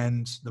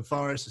and the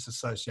virus is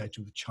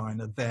associated with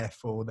China,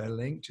 therefore they're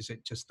linked? Is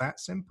it just that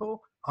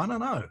simple? I don't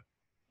know.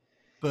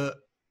 But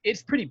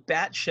it's pretty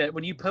batshit.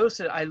 When you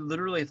posted it, I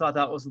literally thought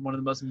that was one of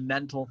the most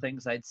mental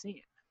things I'd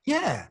seen.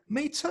 Yeah,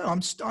 me too.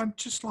 I'm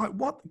just like,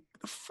 what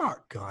the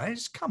fuck,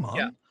 guys? Come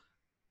on.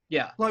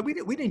 Yeah. Like we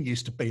didn't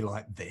used to be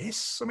like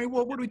this. I mean,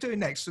 what do we do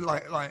next?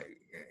 Like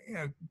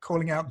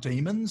calling out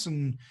demons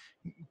and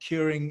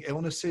curing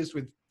illnesses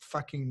with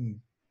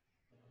fucking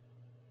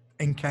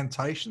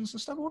incantations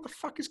and stuff. What the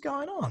fuck is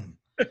going on?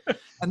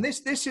 And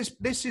this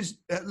is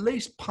at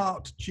least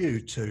part due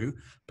to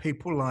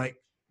people like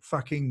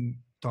fucking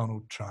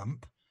Donald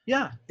Trump.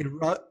 Yeah.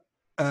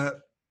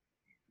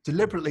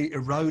 Deliberately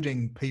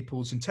eroding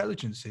people's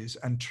intelligences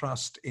and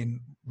trust in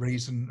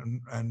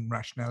reason and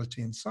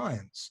rationality in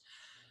science.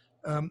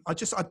 I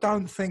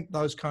don't think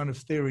those kind of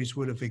theories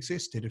would have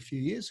existed a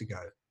few years ago.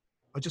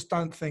 I just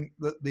don't think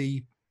that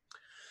the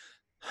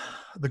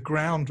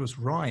ground was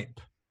ripe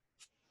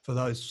for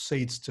those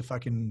seeds to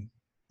fucking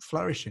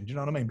flourish in. Do you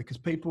know what I mean? Because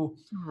people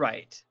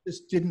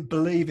just didn't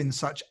believe in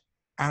such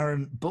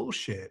arrant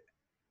bullshit.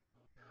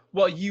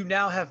 Well, you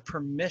now have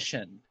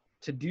permission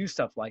to do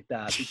stuff like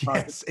that.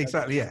 Yes,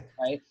 exactly. Yeah.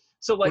 Right.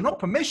 So, like, well, not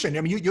permission.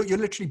 I mean, you're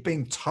literally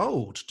being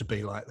told to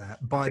be like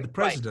that by the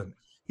president. Right.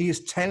 He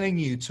is telling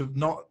you to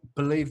not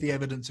believe the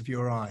evidence of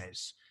your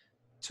eyes,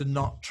 to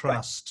not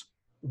trust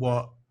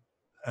what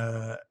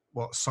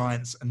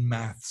science and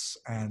maths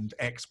and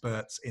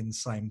experts in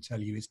same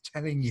tell you. He's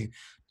telling you,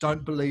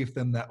 don't believe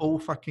them. They're all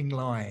fucking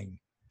lying.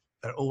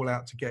 They're all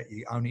out to get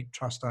you.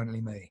 Trust only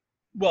me.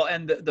 Well,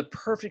 and the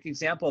perfect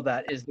example of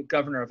that is the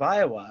governor of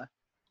Iowa,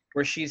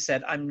 where she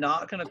said, I'm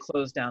not going to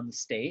close down the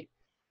state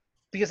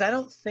because I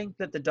don't think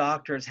that the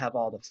doctors have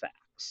all the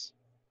facts.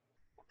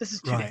 This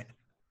is too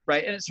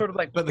right? And it's sort of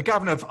like... But the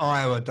governor of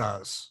Iowa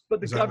does.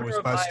 But the governor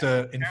of Iowa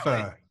to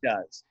infer.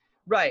 Does.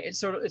 Right. It's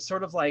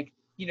sort of like,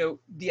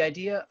 the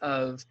idea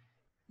of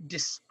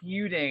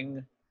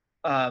disputing,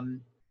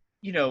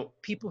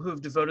 people who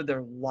have devoted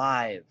their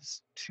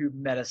lives to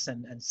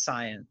medicine and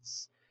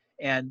science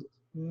and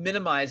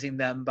minimizing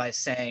them by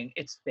saying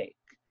it's fake.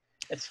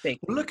 It's fake.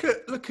 Well, look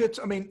at.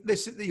 I mean,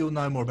 you'll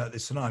know more about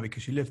this than I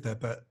because you live there.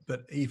 But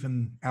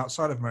even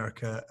outside of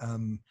America,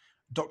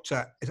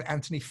 Dr. Is it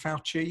Anthony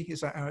Fauci?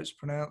 Is that how it's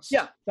pronounced?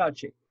 Yeah,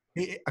 Fauci.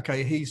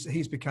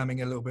 He's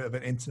becoming a little bit of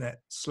an internet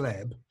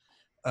celeb,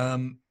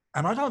 and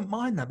I don't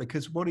mind that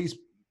because what he's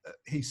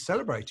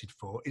celebrated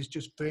for is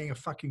just being a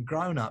fucking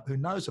grown up who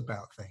knows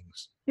about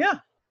things. Yeah,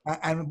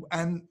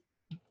 and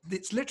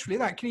it's literally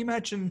that. Can you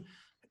imagine?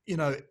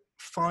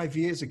 5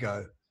 years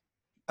ago,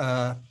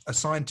 a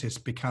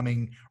scientist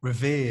becoming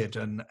revered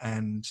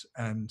and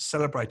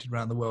celebrated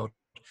around the world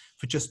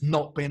for just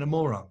not being a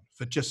moron,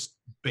 for just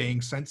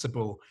being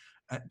sensible.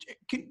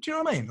 Do you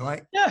know what I mean?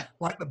 Like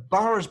the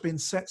bar has been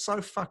set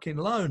so fucking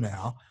low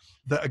now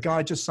that a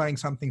guy just saying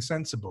something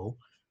sensible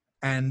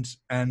and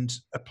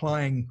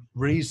applying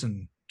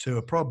reason to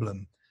a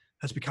problem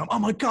has become, oh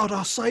my God,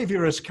 our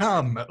savior has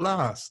come at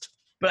last.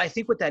 But I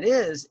think what that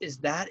is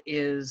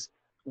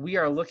we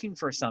are looking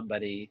for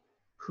somebody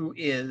who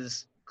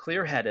is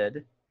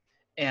clear-headed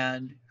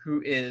and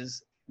who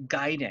is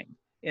guiding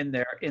in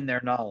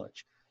their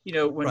knowledge.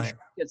 When he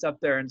gets up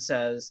there and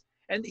says,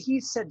 and he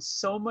said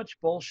so much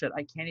bullshit,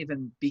 I can't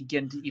even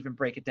begin to even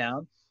break it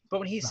down. But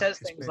when he says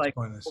things like,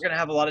 pointless. We're going to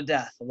have a lot of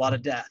death,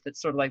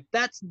 it's sort of like,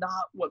 that's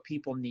not what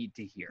people need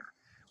to hear.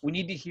 We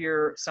need to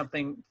hear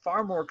something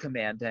far more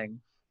commanding,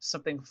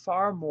 something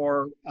far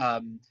more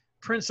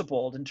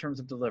principled in terms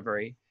of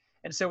delivery.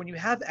 And so when you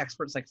have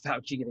experts like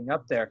Fauci getting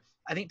up there,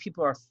 I think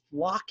people are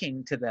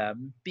flocking to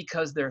them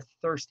because they're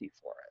thirsty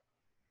for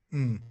it.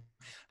 Mm.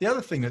 The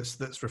other thing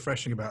that's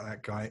refreshing about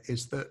that guy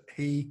is that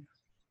he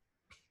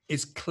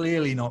is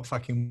clearly not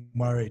fucking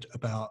worried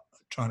about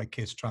trying to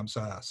kiss Trump's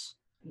ass.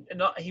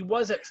 He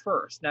was at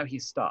first. Now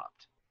he's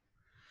stopped.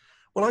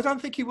 Well, I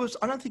don't think he was.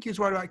 I don't think he was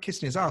worried about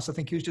kissing his ass. I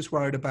think he was just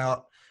worried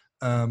about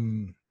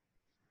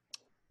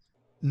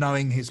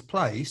knowing his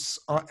place.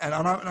 And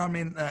I don't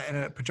mean that in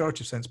a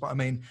pejorative sense, but I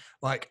mean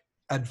like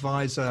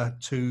advisor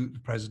to the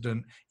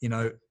president, you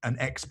know, an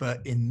expert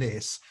in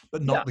this,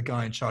 but not the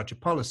guy in charge of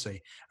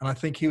policy. And I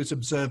think he was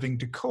observing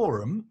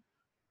decorum,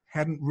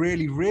 hadn't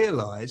really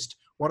realized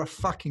what a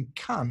fucking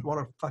cunt, what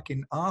a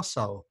fucking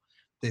arsehole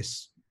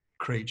this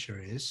creature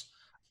is.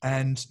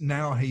 And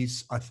now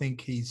I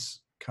think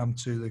he's come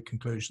to the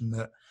conclusion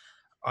that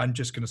I'm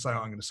just going to say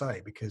what I'm going to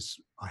say because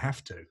I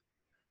have to.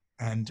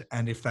 And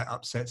if that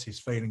upsets his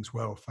feelings,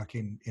 well,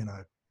 fucking, you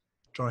know,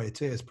 dry your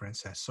tears,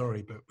 princess.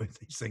 Sorry, but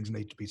these things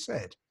need to be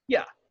said.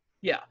 Yeah,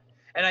 yeah.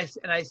 And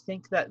I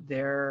think that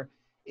there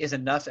is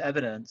enough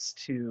evidence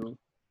to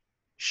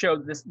show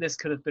this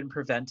could have been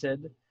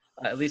prevented,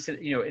 at least,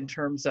 you know, in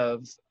terms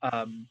of,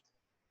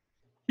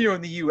 you know,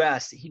 in the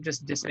U.S., he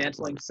just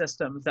dismantling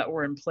systems that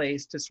were in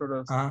place to sort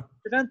of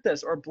prevent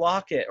this or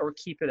block it or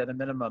keep it at a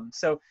minimum.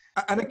 So,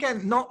 and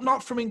again,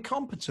 not from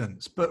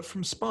incompetence, but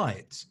from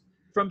spite.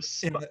 From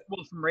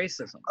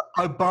racism.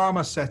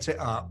 Obama set it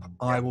up.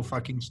 I will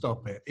fucking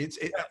stop it.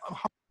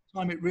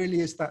 Time it really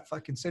is that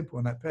fucking simple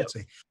and that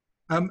petty.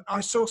 I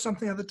saw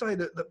something the other day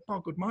that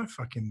boggled my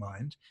fucking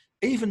mind.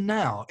 Even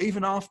now,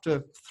 even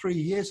after 3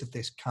 years of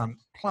this cunt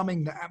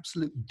plumbing the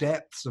absolute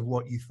depths of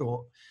what you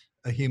thought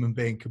a human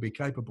being could be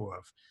capable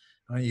of.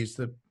 And I use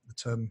the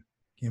term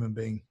human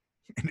being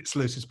in its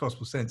loosest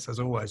possible sense, as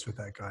always with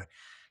that guy.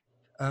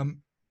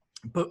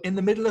 But in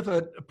the middle of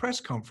a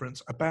press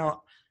conference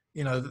about,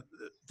 you know,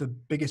 the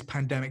biggest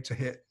pandemic to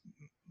hit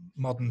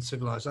modern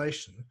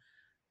civilization.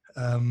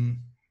 And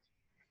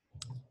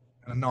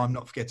no, I'm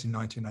not forgetting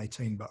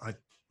 1918, but I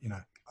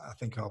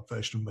think our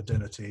version of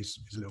modernity is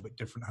a little bit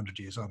different 100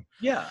 years on.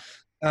 Yeah.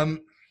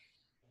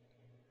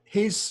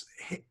 He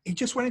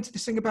just went into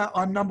this thing about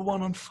I'm number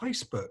one on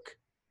Facebook.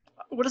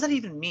 What does that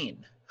even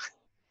mean?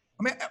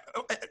 I mean,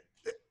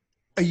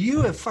 are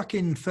you a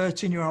fucking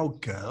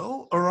 13-year-old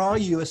girl or are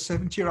you a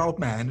 70-year-old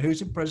man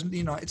who's in president of the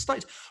United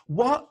States?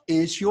 What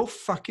is your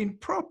fucking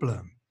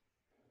problem?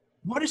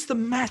 What is the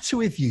matter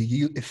with you?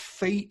 You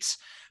effete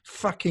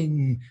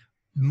fucking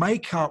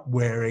makeup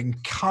wearing,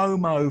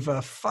 comb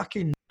over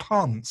fucking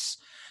ponce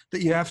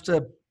that you have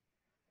to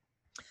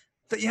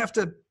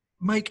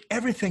make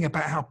everything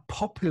about how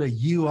popular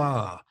you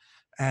are.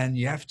 And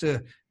you have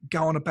to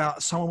go on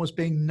about someone was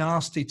being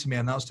nasty to me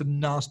and asked a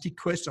nasty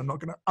question. I'm not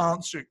going to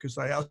answer it because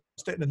they asked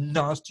it in a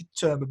nasty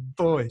term of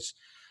voice.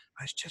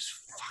 It just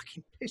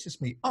fucking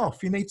pisses me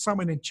off. You need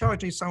someone in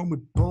charge. You need someone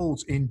with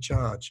balls in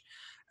charge.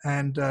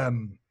 And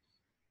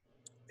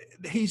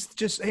he's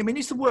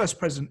the worst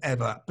president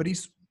ever, but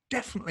he's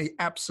definitely,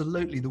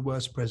 absolutely the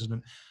worst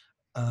president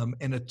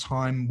in a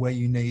time where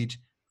you need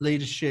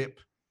leadership,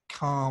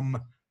 calm,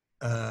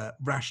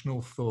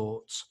 rational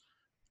thoughts,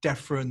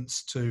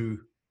 deference to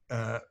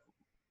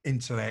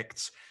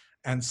intellect,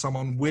 and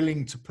someone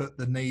willing to put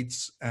the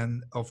needs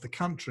of the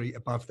country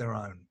above their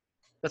own.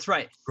 That's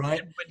right.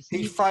 Right?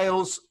 He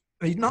fails.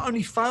 He not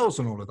only fails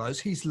on all of those,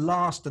 he's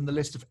last in the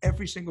list of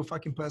every single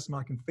fucking person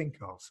I can think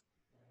of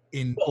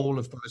in all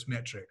of those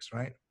metrics,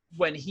 right?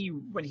 When he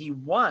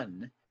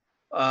won,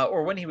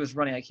 or when he was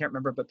running, I can't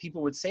remember, but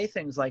people would say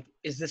things like,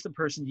 is this the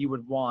person you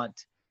would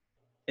want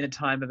in a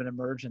time of an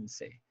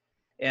emergency?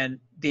 And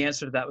the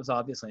answer to that was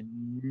obviously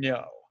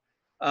no.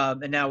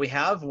 And now we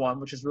have one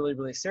which is really,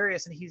 really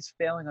serious, and he's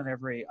failing on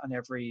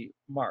every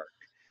mark.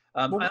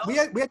 We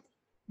had,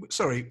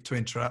 sorry to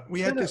interrupt.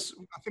 We had this.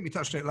 I think we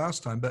touched on it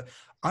last time, but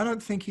I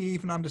don't think he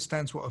even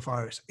understands what a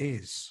virus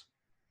is.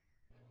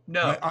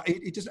 No,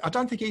 I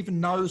don't think he even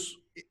knows.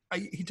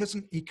 He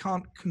doesn't. He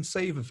can't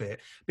conceive of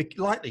it.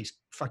 Like these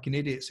fucking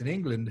idiots in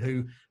England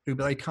who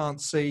they can't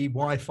see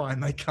Wi-Fi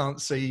and they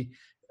can't see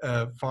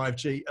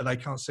 5G, and they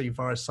can't see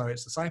virus, so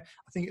it's the same.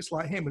 I think it's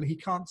like him. Well, he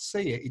can't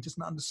see it. He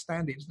doesn't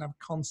understand it. He doesn't have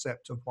a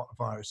concept of what a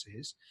virus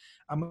is.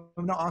 I'm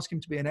not asking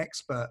him to be an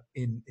expert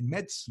in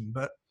medicine,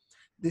 but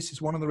this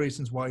is one of the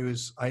reasons why he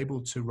was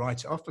able to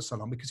write it off for so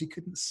long, because he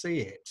couldn't see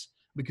it.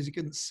 Because he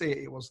couldn't see it,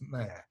 it wasn't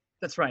there.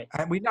 That's right.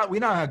 And we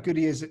know how good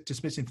he is at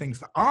dismissing things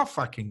that are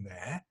fucking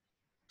there.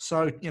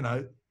 So, you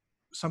know,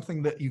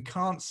 something that you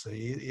can't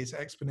see is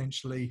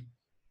exponentially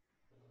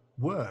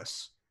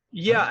worse.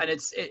 Yeah, and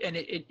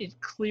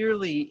it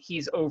clearly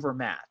he's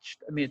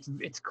overmatched. I mean,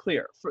 it's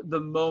clear for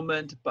the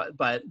moment, but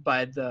by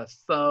the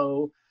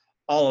foe,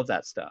 all of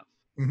that stuff.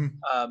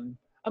 Mm-hmm.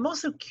 I'm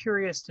also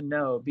curious to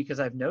know, because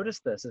I've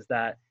noticed this, is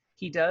that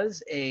he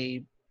does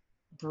a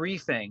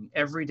briefing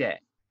every day,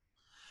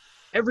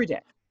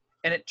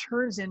 and it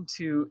turns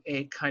into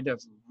a kind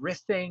of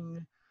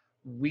riffing,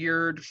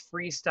 weird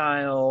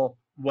freestyle,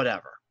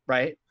 whatever,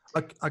 right?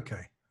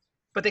 Okay.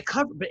 But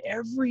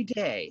every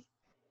day,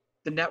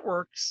 the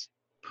networks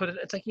put it.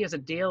 It's like he has a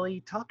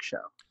daily talk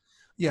show.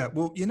 Yeah,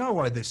 well, you know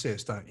why this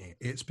is, don't you?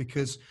 It's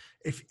because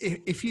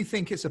if you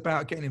think it's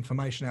about getting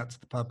information out to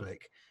the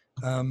public,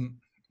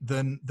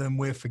 then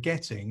we're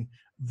forgetting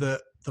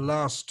that the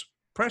last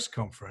press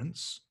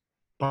conference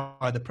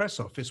by the press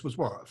office was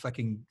what,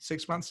 fucking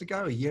 6 months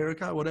ago, a year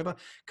ago, whatever.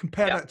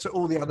 Compare that to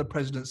all the other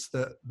presidents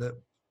that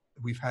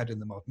we've had in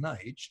the modern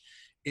age.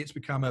 It's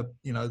become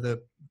the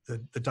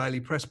daily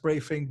press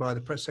briefing by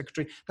the press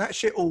secretary. That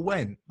shit all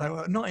went. They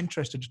were not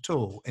interested at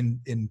all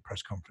in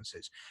press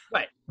conferences.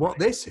 Right. What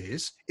this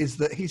is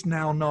that he's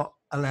now not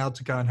allowed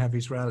to go and have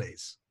his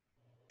rallies.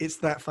 It's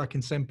that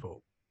fucking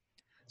simple.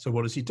 So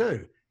what does he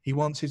do? He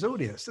wants his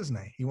audience, doesn't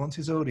he? He wants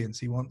his audience.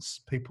 He wants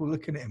people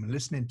looking at him and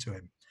listening to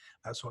him.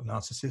 That's what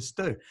narcissists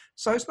do.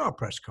 So it's not a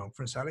press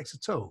conference, Alex,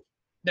 at all.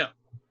 No.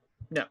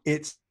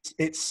 It's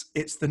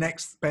the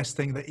next best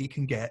thing that he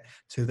can get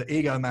to the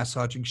ego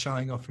massaging,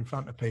 showing off in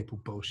front of people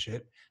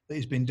bullshit that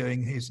he's been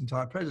doing his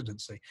entire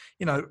presidency.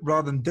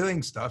 Rather than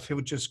doing stuff, he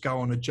would just go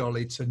on a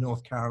jolly to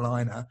North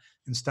Carolina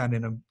and stand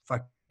in a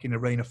fucking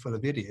arena full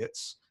of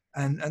idiots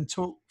and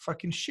talk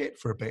fucking shit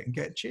for a bit and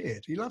get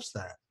cheered. He loves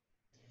that.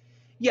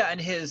 Yeah,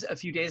 and a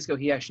few days ago,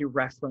 he actually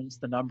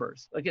referenced the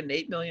numbers, like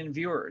 8 million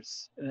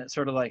viewers, and it's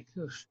sort of like,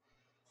 oof.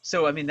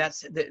 So I mean, that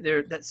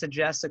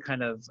suggests a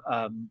kind of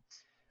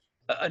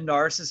a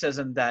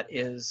narcissism that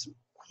is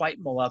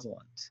quite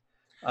malevolent.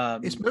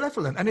 It's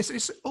malevolent, and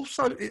it's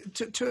also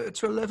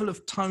to a level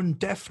of tone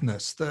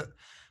deafness that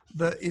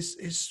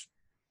is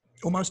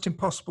almost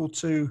impossible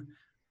to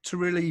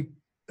really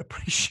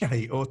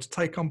appreciate or to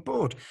take on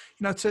board.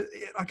 Like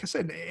I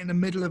said, in the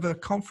middle of a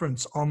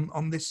conference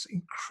on this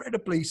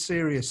incredibly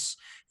serious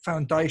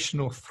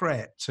foundational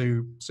threat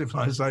to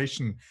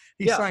civilization,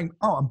 he's saying,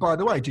 "Oh, and by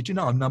the way, did you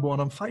know I'm number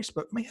one on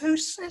Facebook?" I mean, who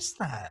says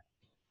that?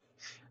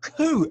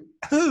 Who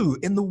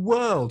in the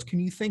world can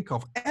you think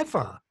of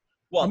ever?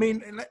 Well, I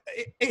mean,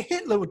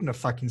 Hitler wouldn't have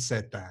fucking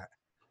said that.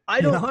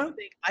 I don't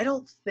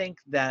think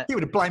that he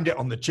would have blamed it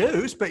on the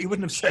Jews, but he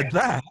wouldn't have said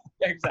that.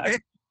 Exactly.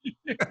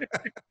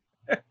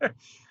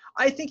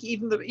 I think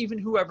even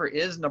whoever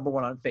is number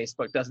one on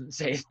Facebook doesn't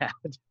say that.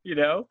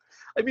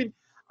 I mean,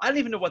 I don't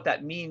even know what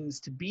that means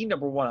to be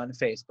number one on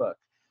Facebook.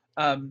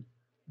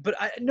 But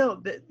I know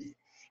that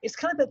it's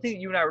kind of that thing that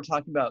you and I were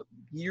talking about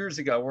years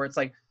ago, where it's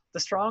like the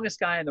strongest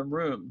guy in the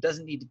room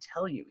doesn't need to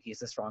tell you he's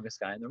the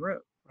strongest guy in the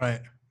room. Right.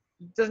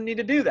 He doesn't need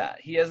to do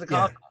that. He has the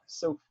confidence.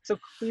 So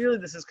clearly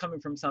this is coming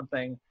from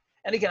something.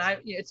 And again,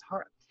 it's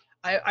hard.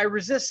 I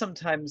resist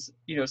sometimes,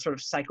 sort of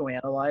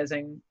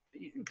psychoanalyzing,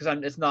 because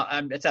I'm not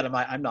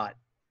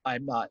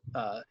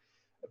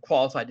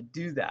qualified to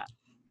do that.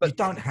 But you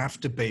don't have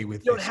to be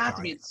with. You don't have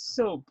to be. It's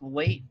so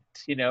blatant,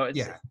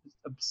 It's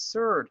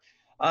absurd.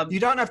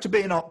 You don't have to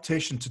be an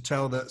optician to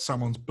tell that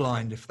someone's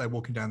blind if they're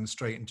walking down the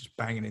street and just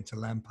banging into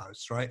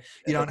lampposts, right?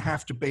 You don't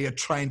have to be a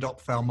trained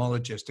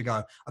ophthalmologist to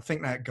go, I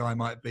think that guy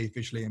might be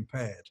visually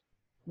impaired.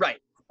 Right.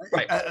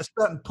 At a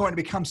certain point, it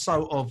becomes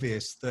so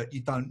obvious that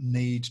you don't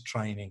need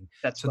training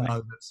to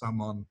know that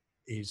someone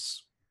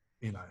is,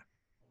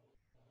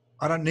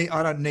 I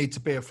don't need to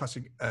be a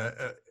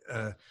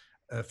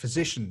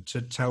physician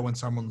to tell when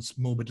someone's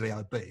morbidly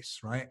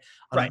obese, right?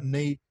 I don't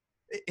need.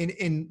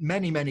 In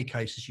many, many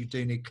cases, you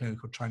do need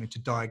clinical training to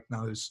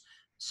diagnose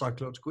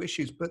psychological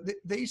issues, but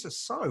these are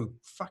so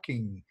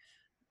fucking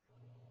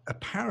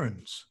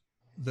apparent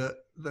that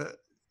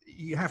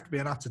you have to be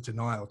in utter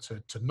denial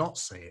to not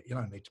see it. You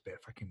don't need to be a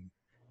fucking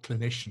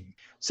clinician.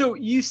 So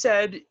you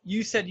said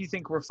you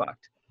think we're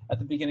fucked at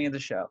the beginning of the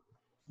show.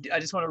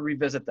 I just want to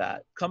revisit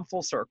that. Come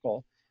full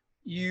circle.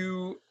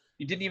 You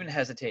didn't even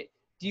hesitate.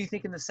 Do you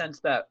think in the sense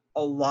that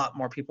a lot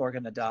more people are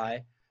going to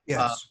die?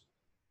 Yes.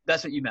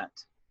 That's what you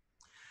meant.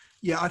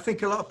 Yeah, I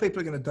think a lot of people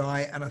are going to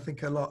die, and I don't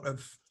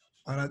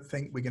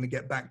think we're going to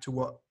get back to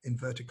what,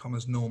 inverted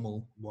commas,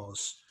 normal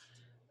was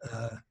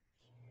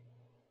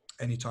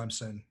anytime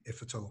soon,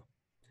 if at all.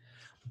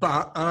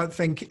 But I don't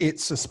think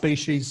it's a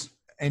species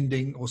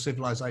ending or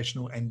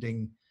civilizational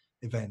ending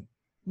event.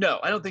 No,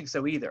 I don't think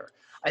so either.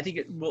 I think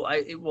it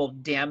will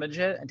damage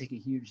it and take a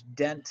huge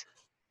dent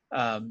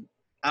out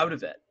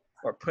of it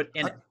or put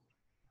in it.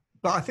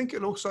 But I think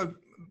it'll also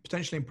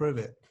potentially improve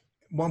it.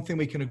 One thing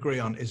we can agree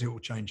on is it will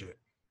change it.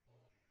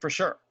 For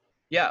sure.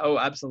 Yeah. Oh,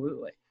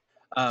 absolutely.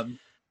 I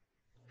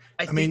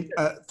mean,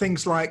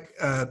 things like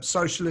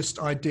socialist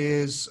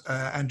ideas,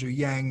 Andrew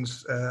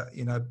Yang's,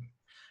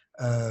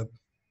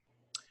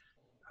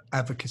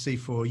 advocacy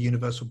for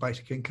universal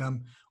basic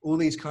income, all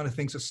these kind of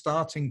things are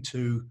starting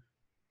to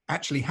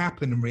actually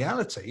happen in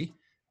reality.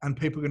 And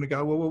people are going to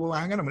go, well,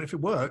 hang on a minute. If it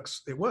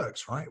works,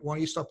 right? Why are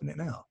you stopping it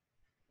now?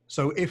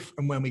 So if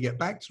and when we get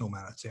back to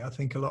normality, I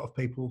think a lot of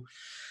people,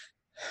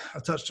 I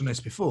touched on this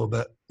before,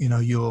 but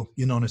your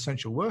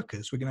non-essential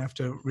workers, we're going to have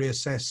to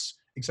reassess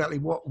exactly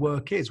what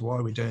work is. Why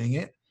are we doing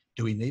it?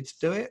 Do we need to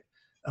do it?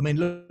 I mean,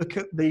 look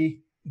at the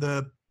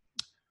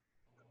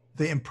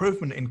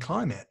improvement in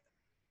climate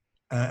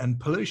and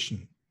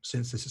pollution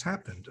since this has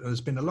happened.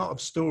 There's been a lot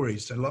of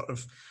stories, a lot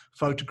of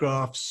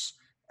photographs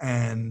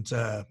and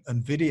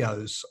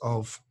videos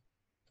of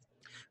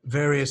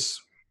various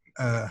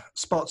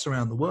spots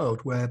around the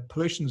world where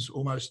pollution's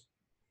almost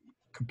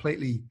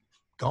completely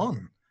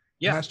gone.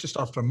 Yeah, and that's just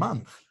after a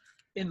month.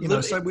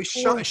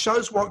 So it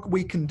shows what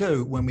we can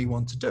do when we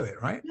want to do it,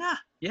 right?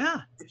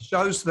 Yeah. It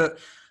shows that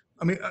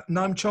I mean,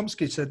 Noam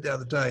Chomsky said the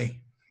other day,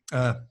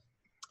 I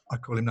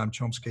call him Noam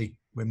Chomsky,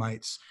 we're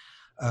mates,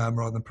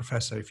 rather than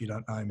Professor, if you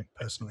don't know him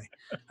personally.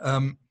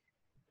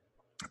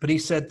 But he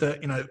said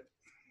that,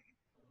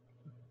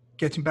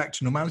 getting back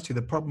to normality,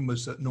 the problem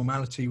was that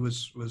normality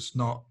was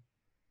not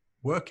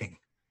working.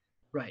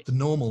 Right. The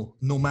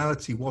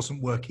normality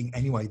wasn't working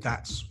anyway.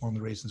 That's one of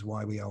the reasons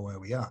why we are where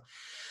we are.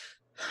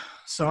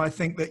 So I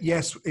think that,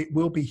 yes, it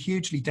will be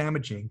hugely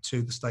damaging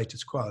to the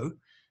status quo,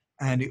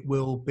 and it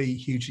will be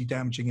hugely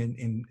damaging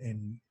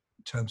in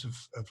terms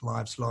of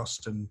lives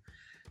lost and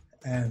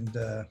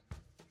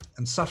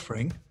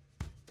suffering.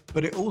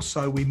 But it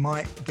also, we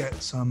might get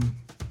some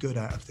good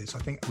out of this. I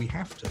think we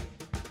have to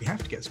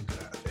get some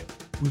good out of it.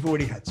 We've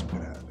already had some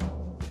good out of it.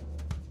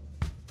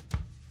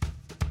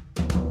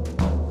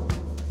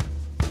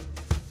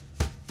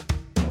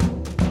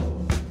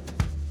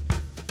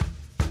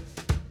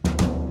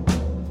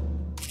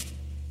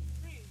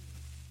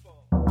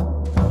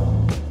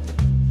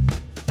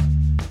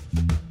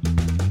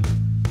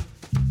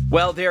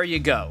 Well, there you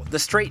go. The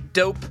straight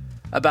dope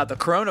about the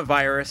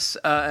coronavirus,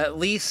 at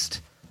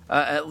least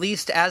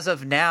as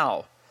of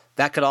now.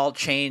 That could all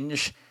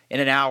change in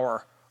an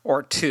hour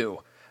or two.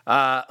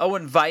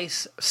 Owen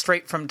Weiss,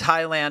 straight from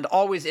Thailand,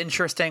 always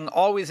interesting,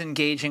 always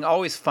engaging,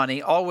 always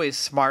funny, always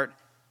smart,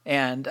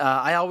 and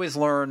I always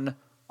learn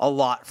a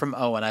lot from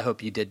Owen. I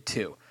hope you did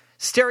too.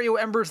 Stereo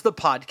Embers, the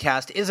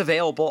podcast, is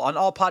available on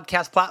all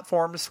podcast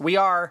platforms.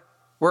 We're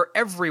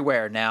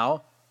everywhere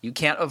now. You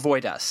can't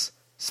avoid us.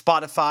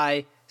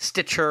 Spotify,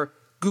 Stitcher,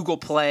 Google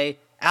Play,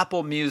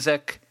 Apple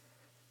Music,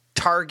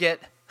 Target,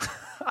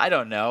 I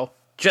don't know.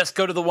 Just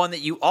go to the one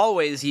that you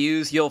always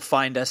use. You'll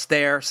find us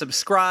there.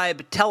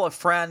 Subscribe, tell a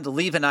friend,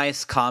 leave a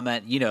nice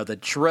comment. You know the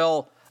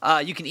drill.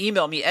 You can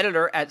email me,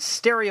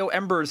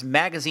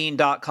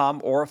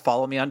 editor@stereoembersmagazine.com, or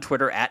follow me on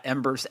Twitter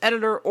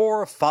 @EmbersEditor,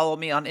 or follow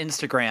me on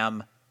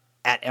Instagram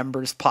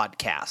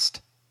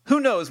 @EmbersPodcast. Who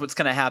knows what's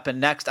going to happen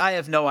next? I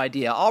have no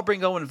idea. I'll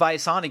bring Owen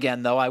Weiss on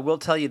again, though. I will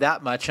tell you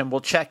that much, and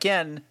we'll check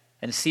in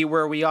and see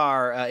where we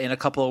are in a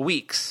couple of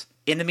weeks.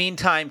 In the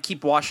meantime,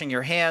 keep washing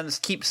your hands,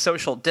 keep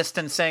social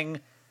distancing.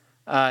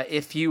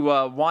 If you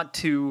want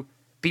to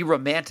be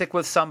romantic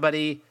with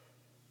somebody,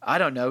 I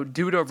don't know,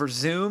 do it over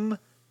Zoom,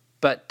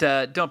 but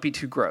don't be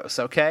too gross,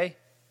 okay?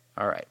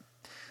 All right.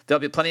 There'll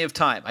be plenty of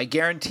time. I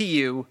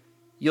guarantee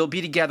you'll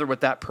be together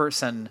with that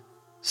person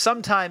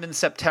sometime in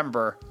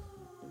September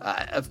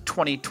of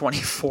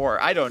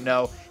 2024. I don't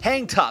know.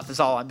 Hang tough is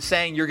all I'm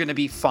saying. You're going to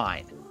be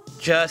fine.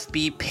 Just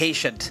be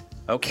patient,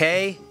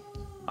 okay?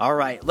 All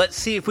right, let's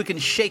see if we can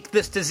shake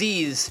this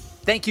disease.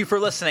 Thank you for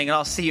listening, and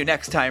I'll see you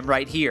next time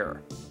right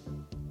here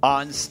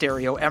on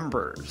Stereo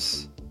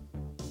Embers,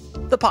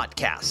 the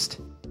podcast.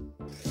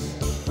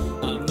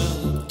 I'm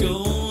not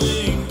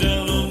going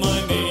down on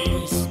my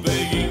knees,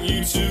 begging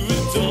you to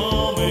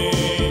adore me.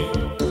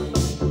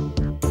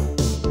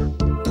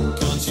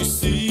 Can't you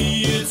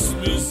see it's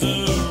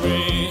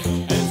misery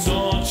and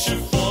torture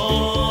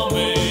for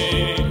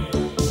me?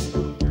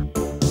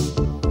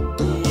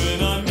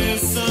 When I'm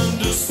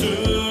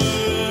misunderstood,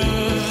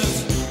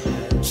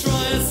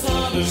 try as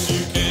hard as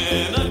you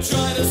can. I've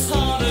tried as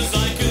hard as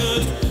I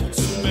could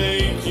to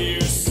make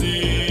you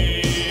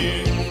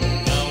see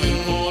how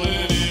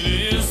important it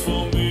is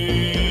for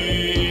me.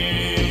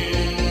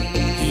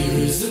 Here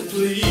is a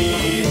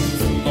plea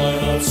from my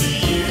heart to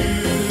you.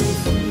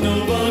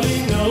 Nobody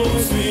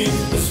knows me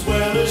as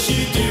well as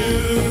you do.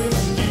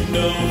 You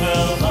know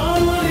how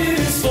hard it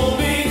is for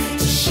me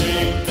to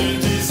shake the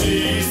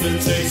disease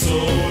that takes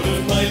hold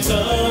of my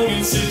tongue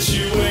in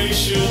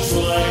situations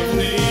like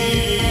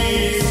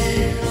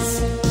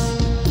these.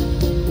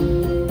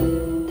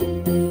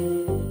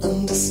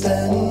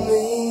 Understand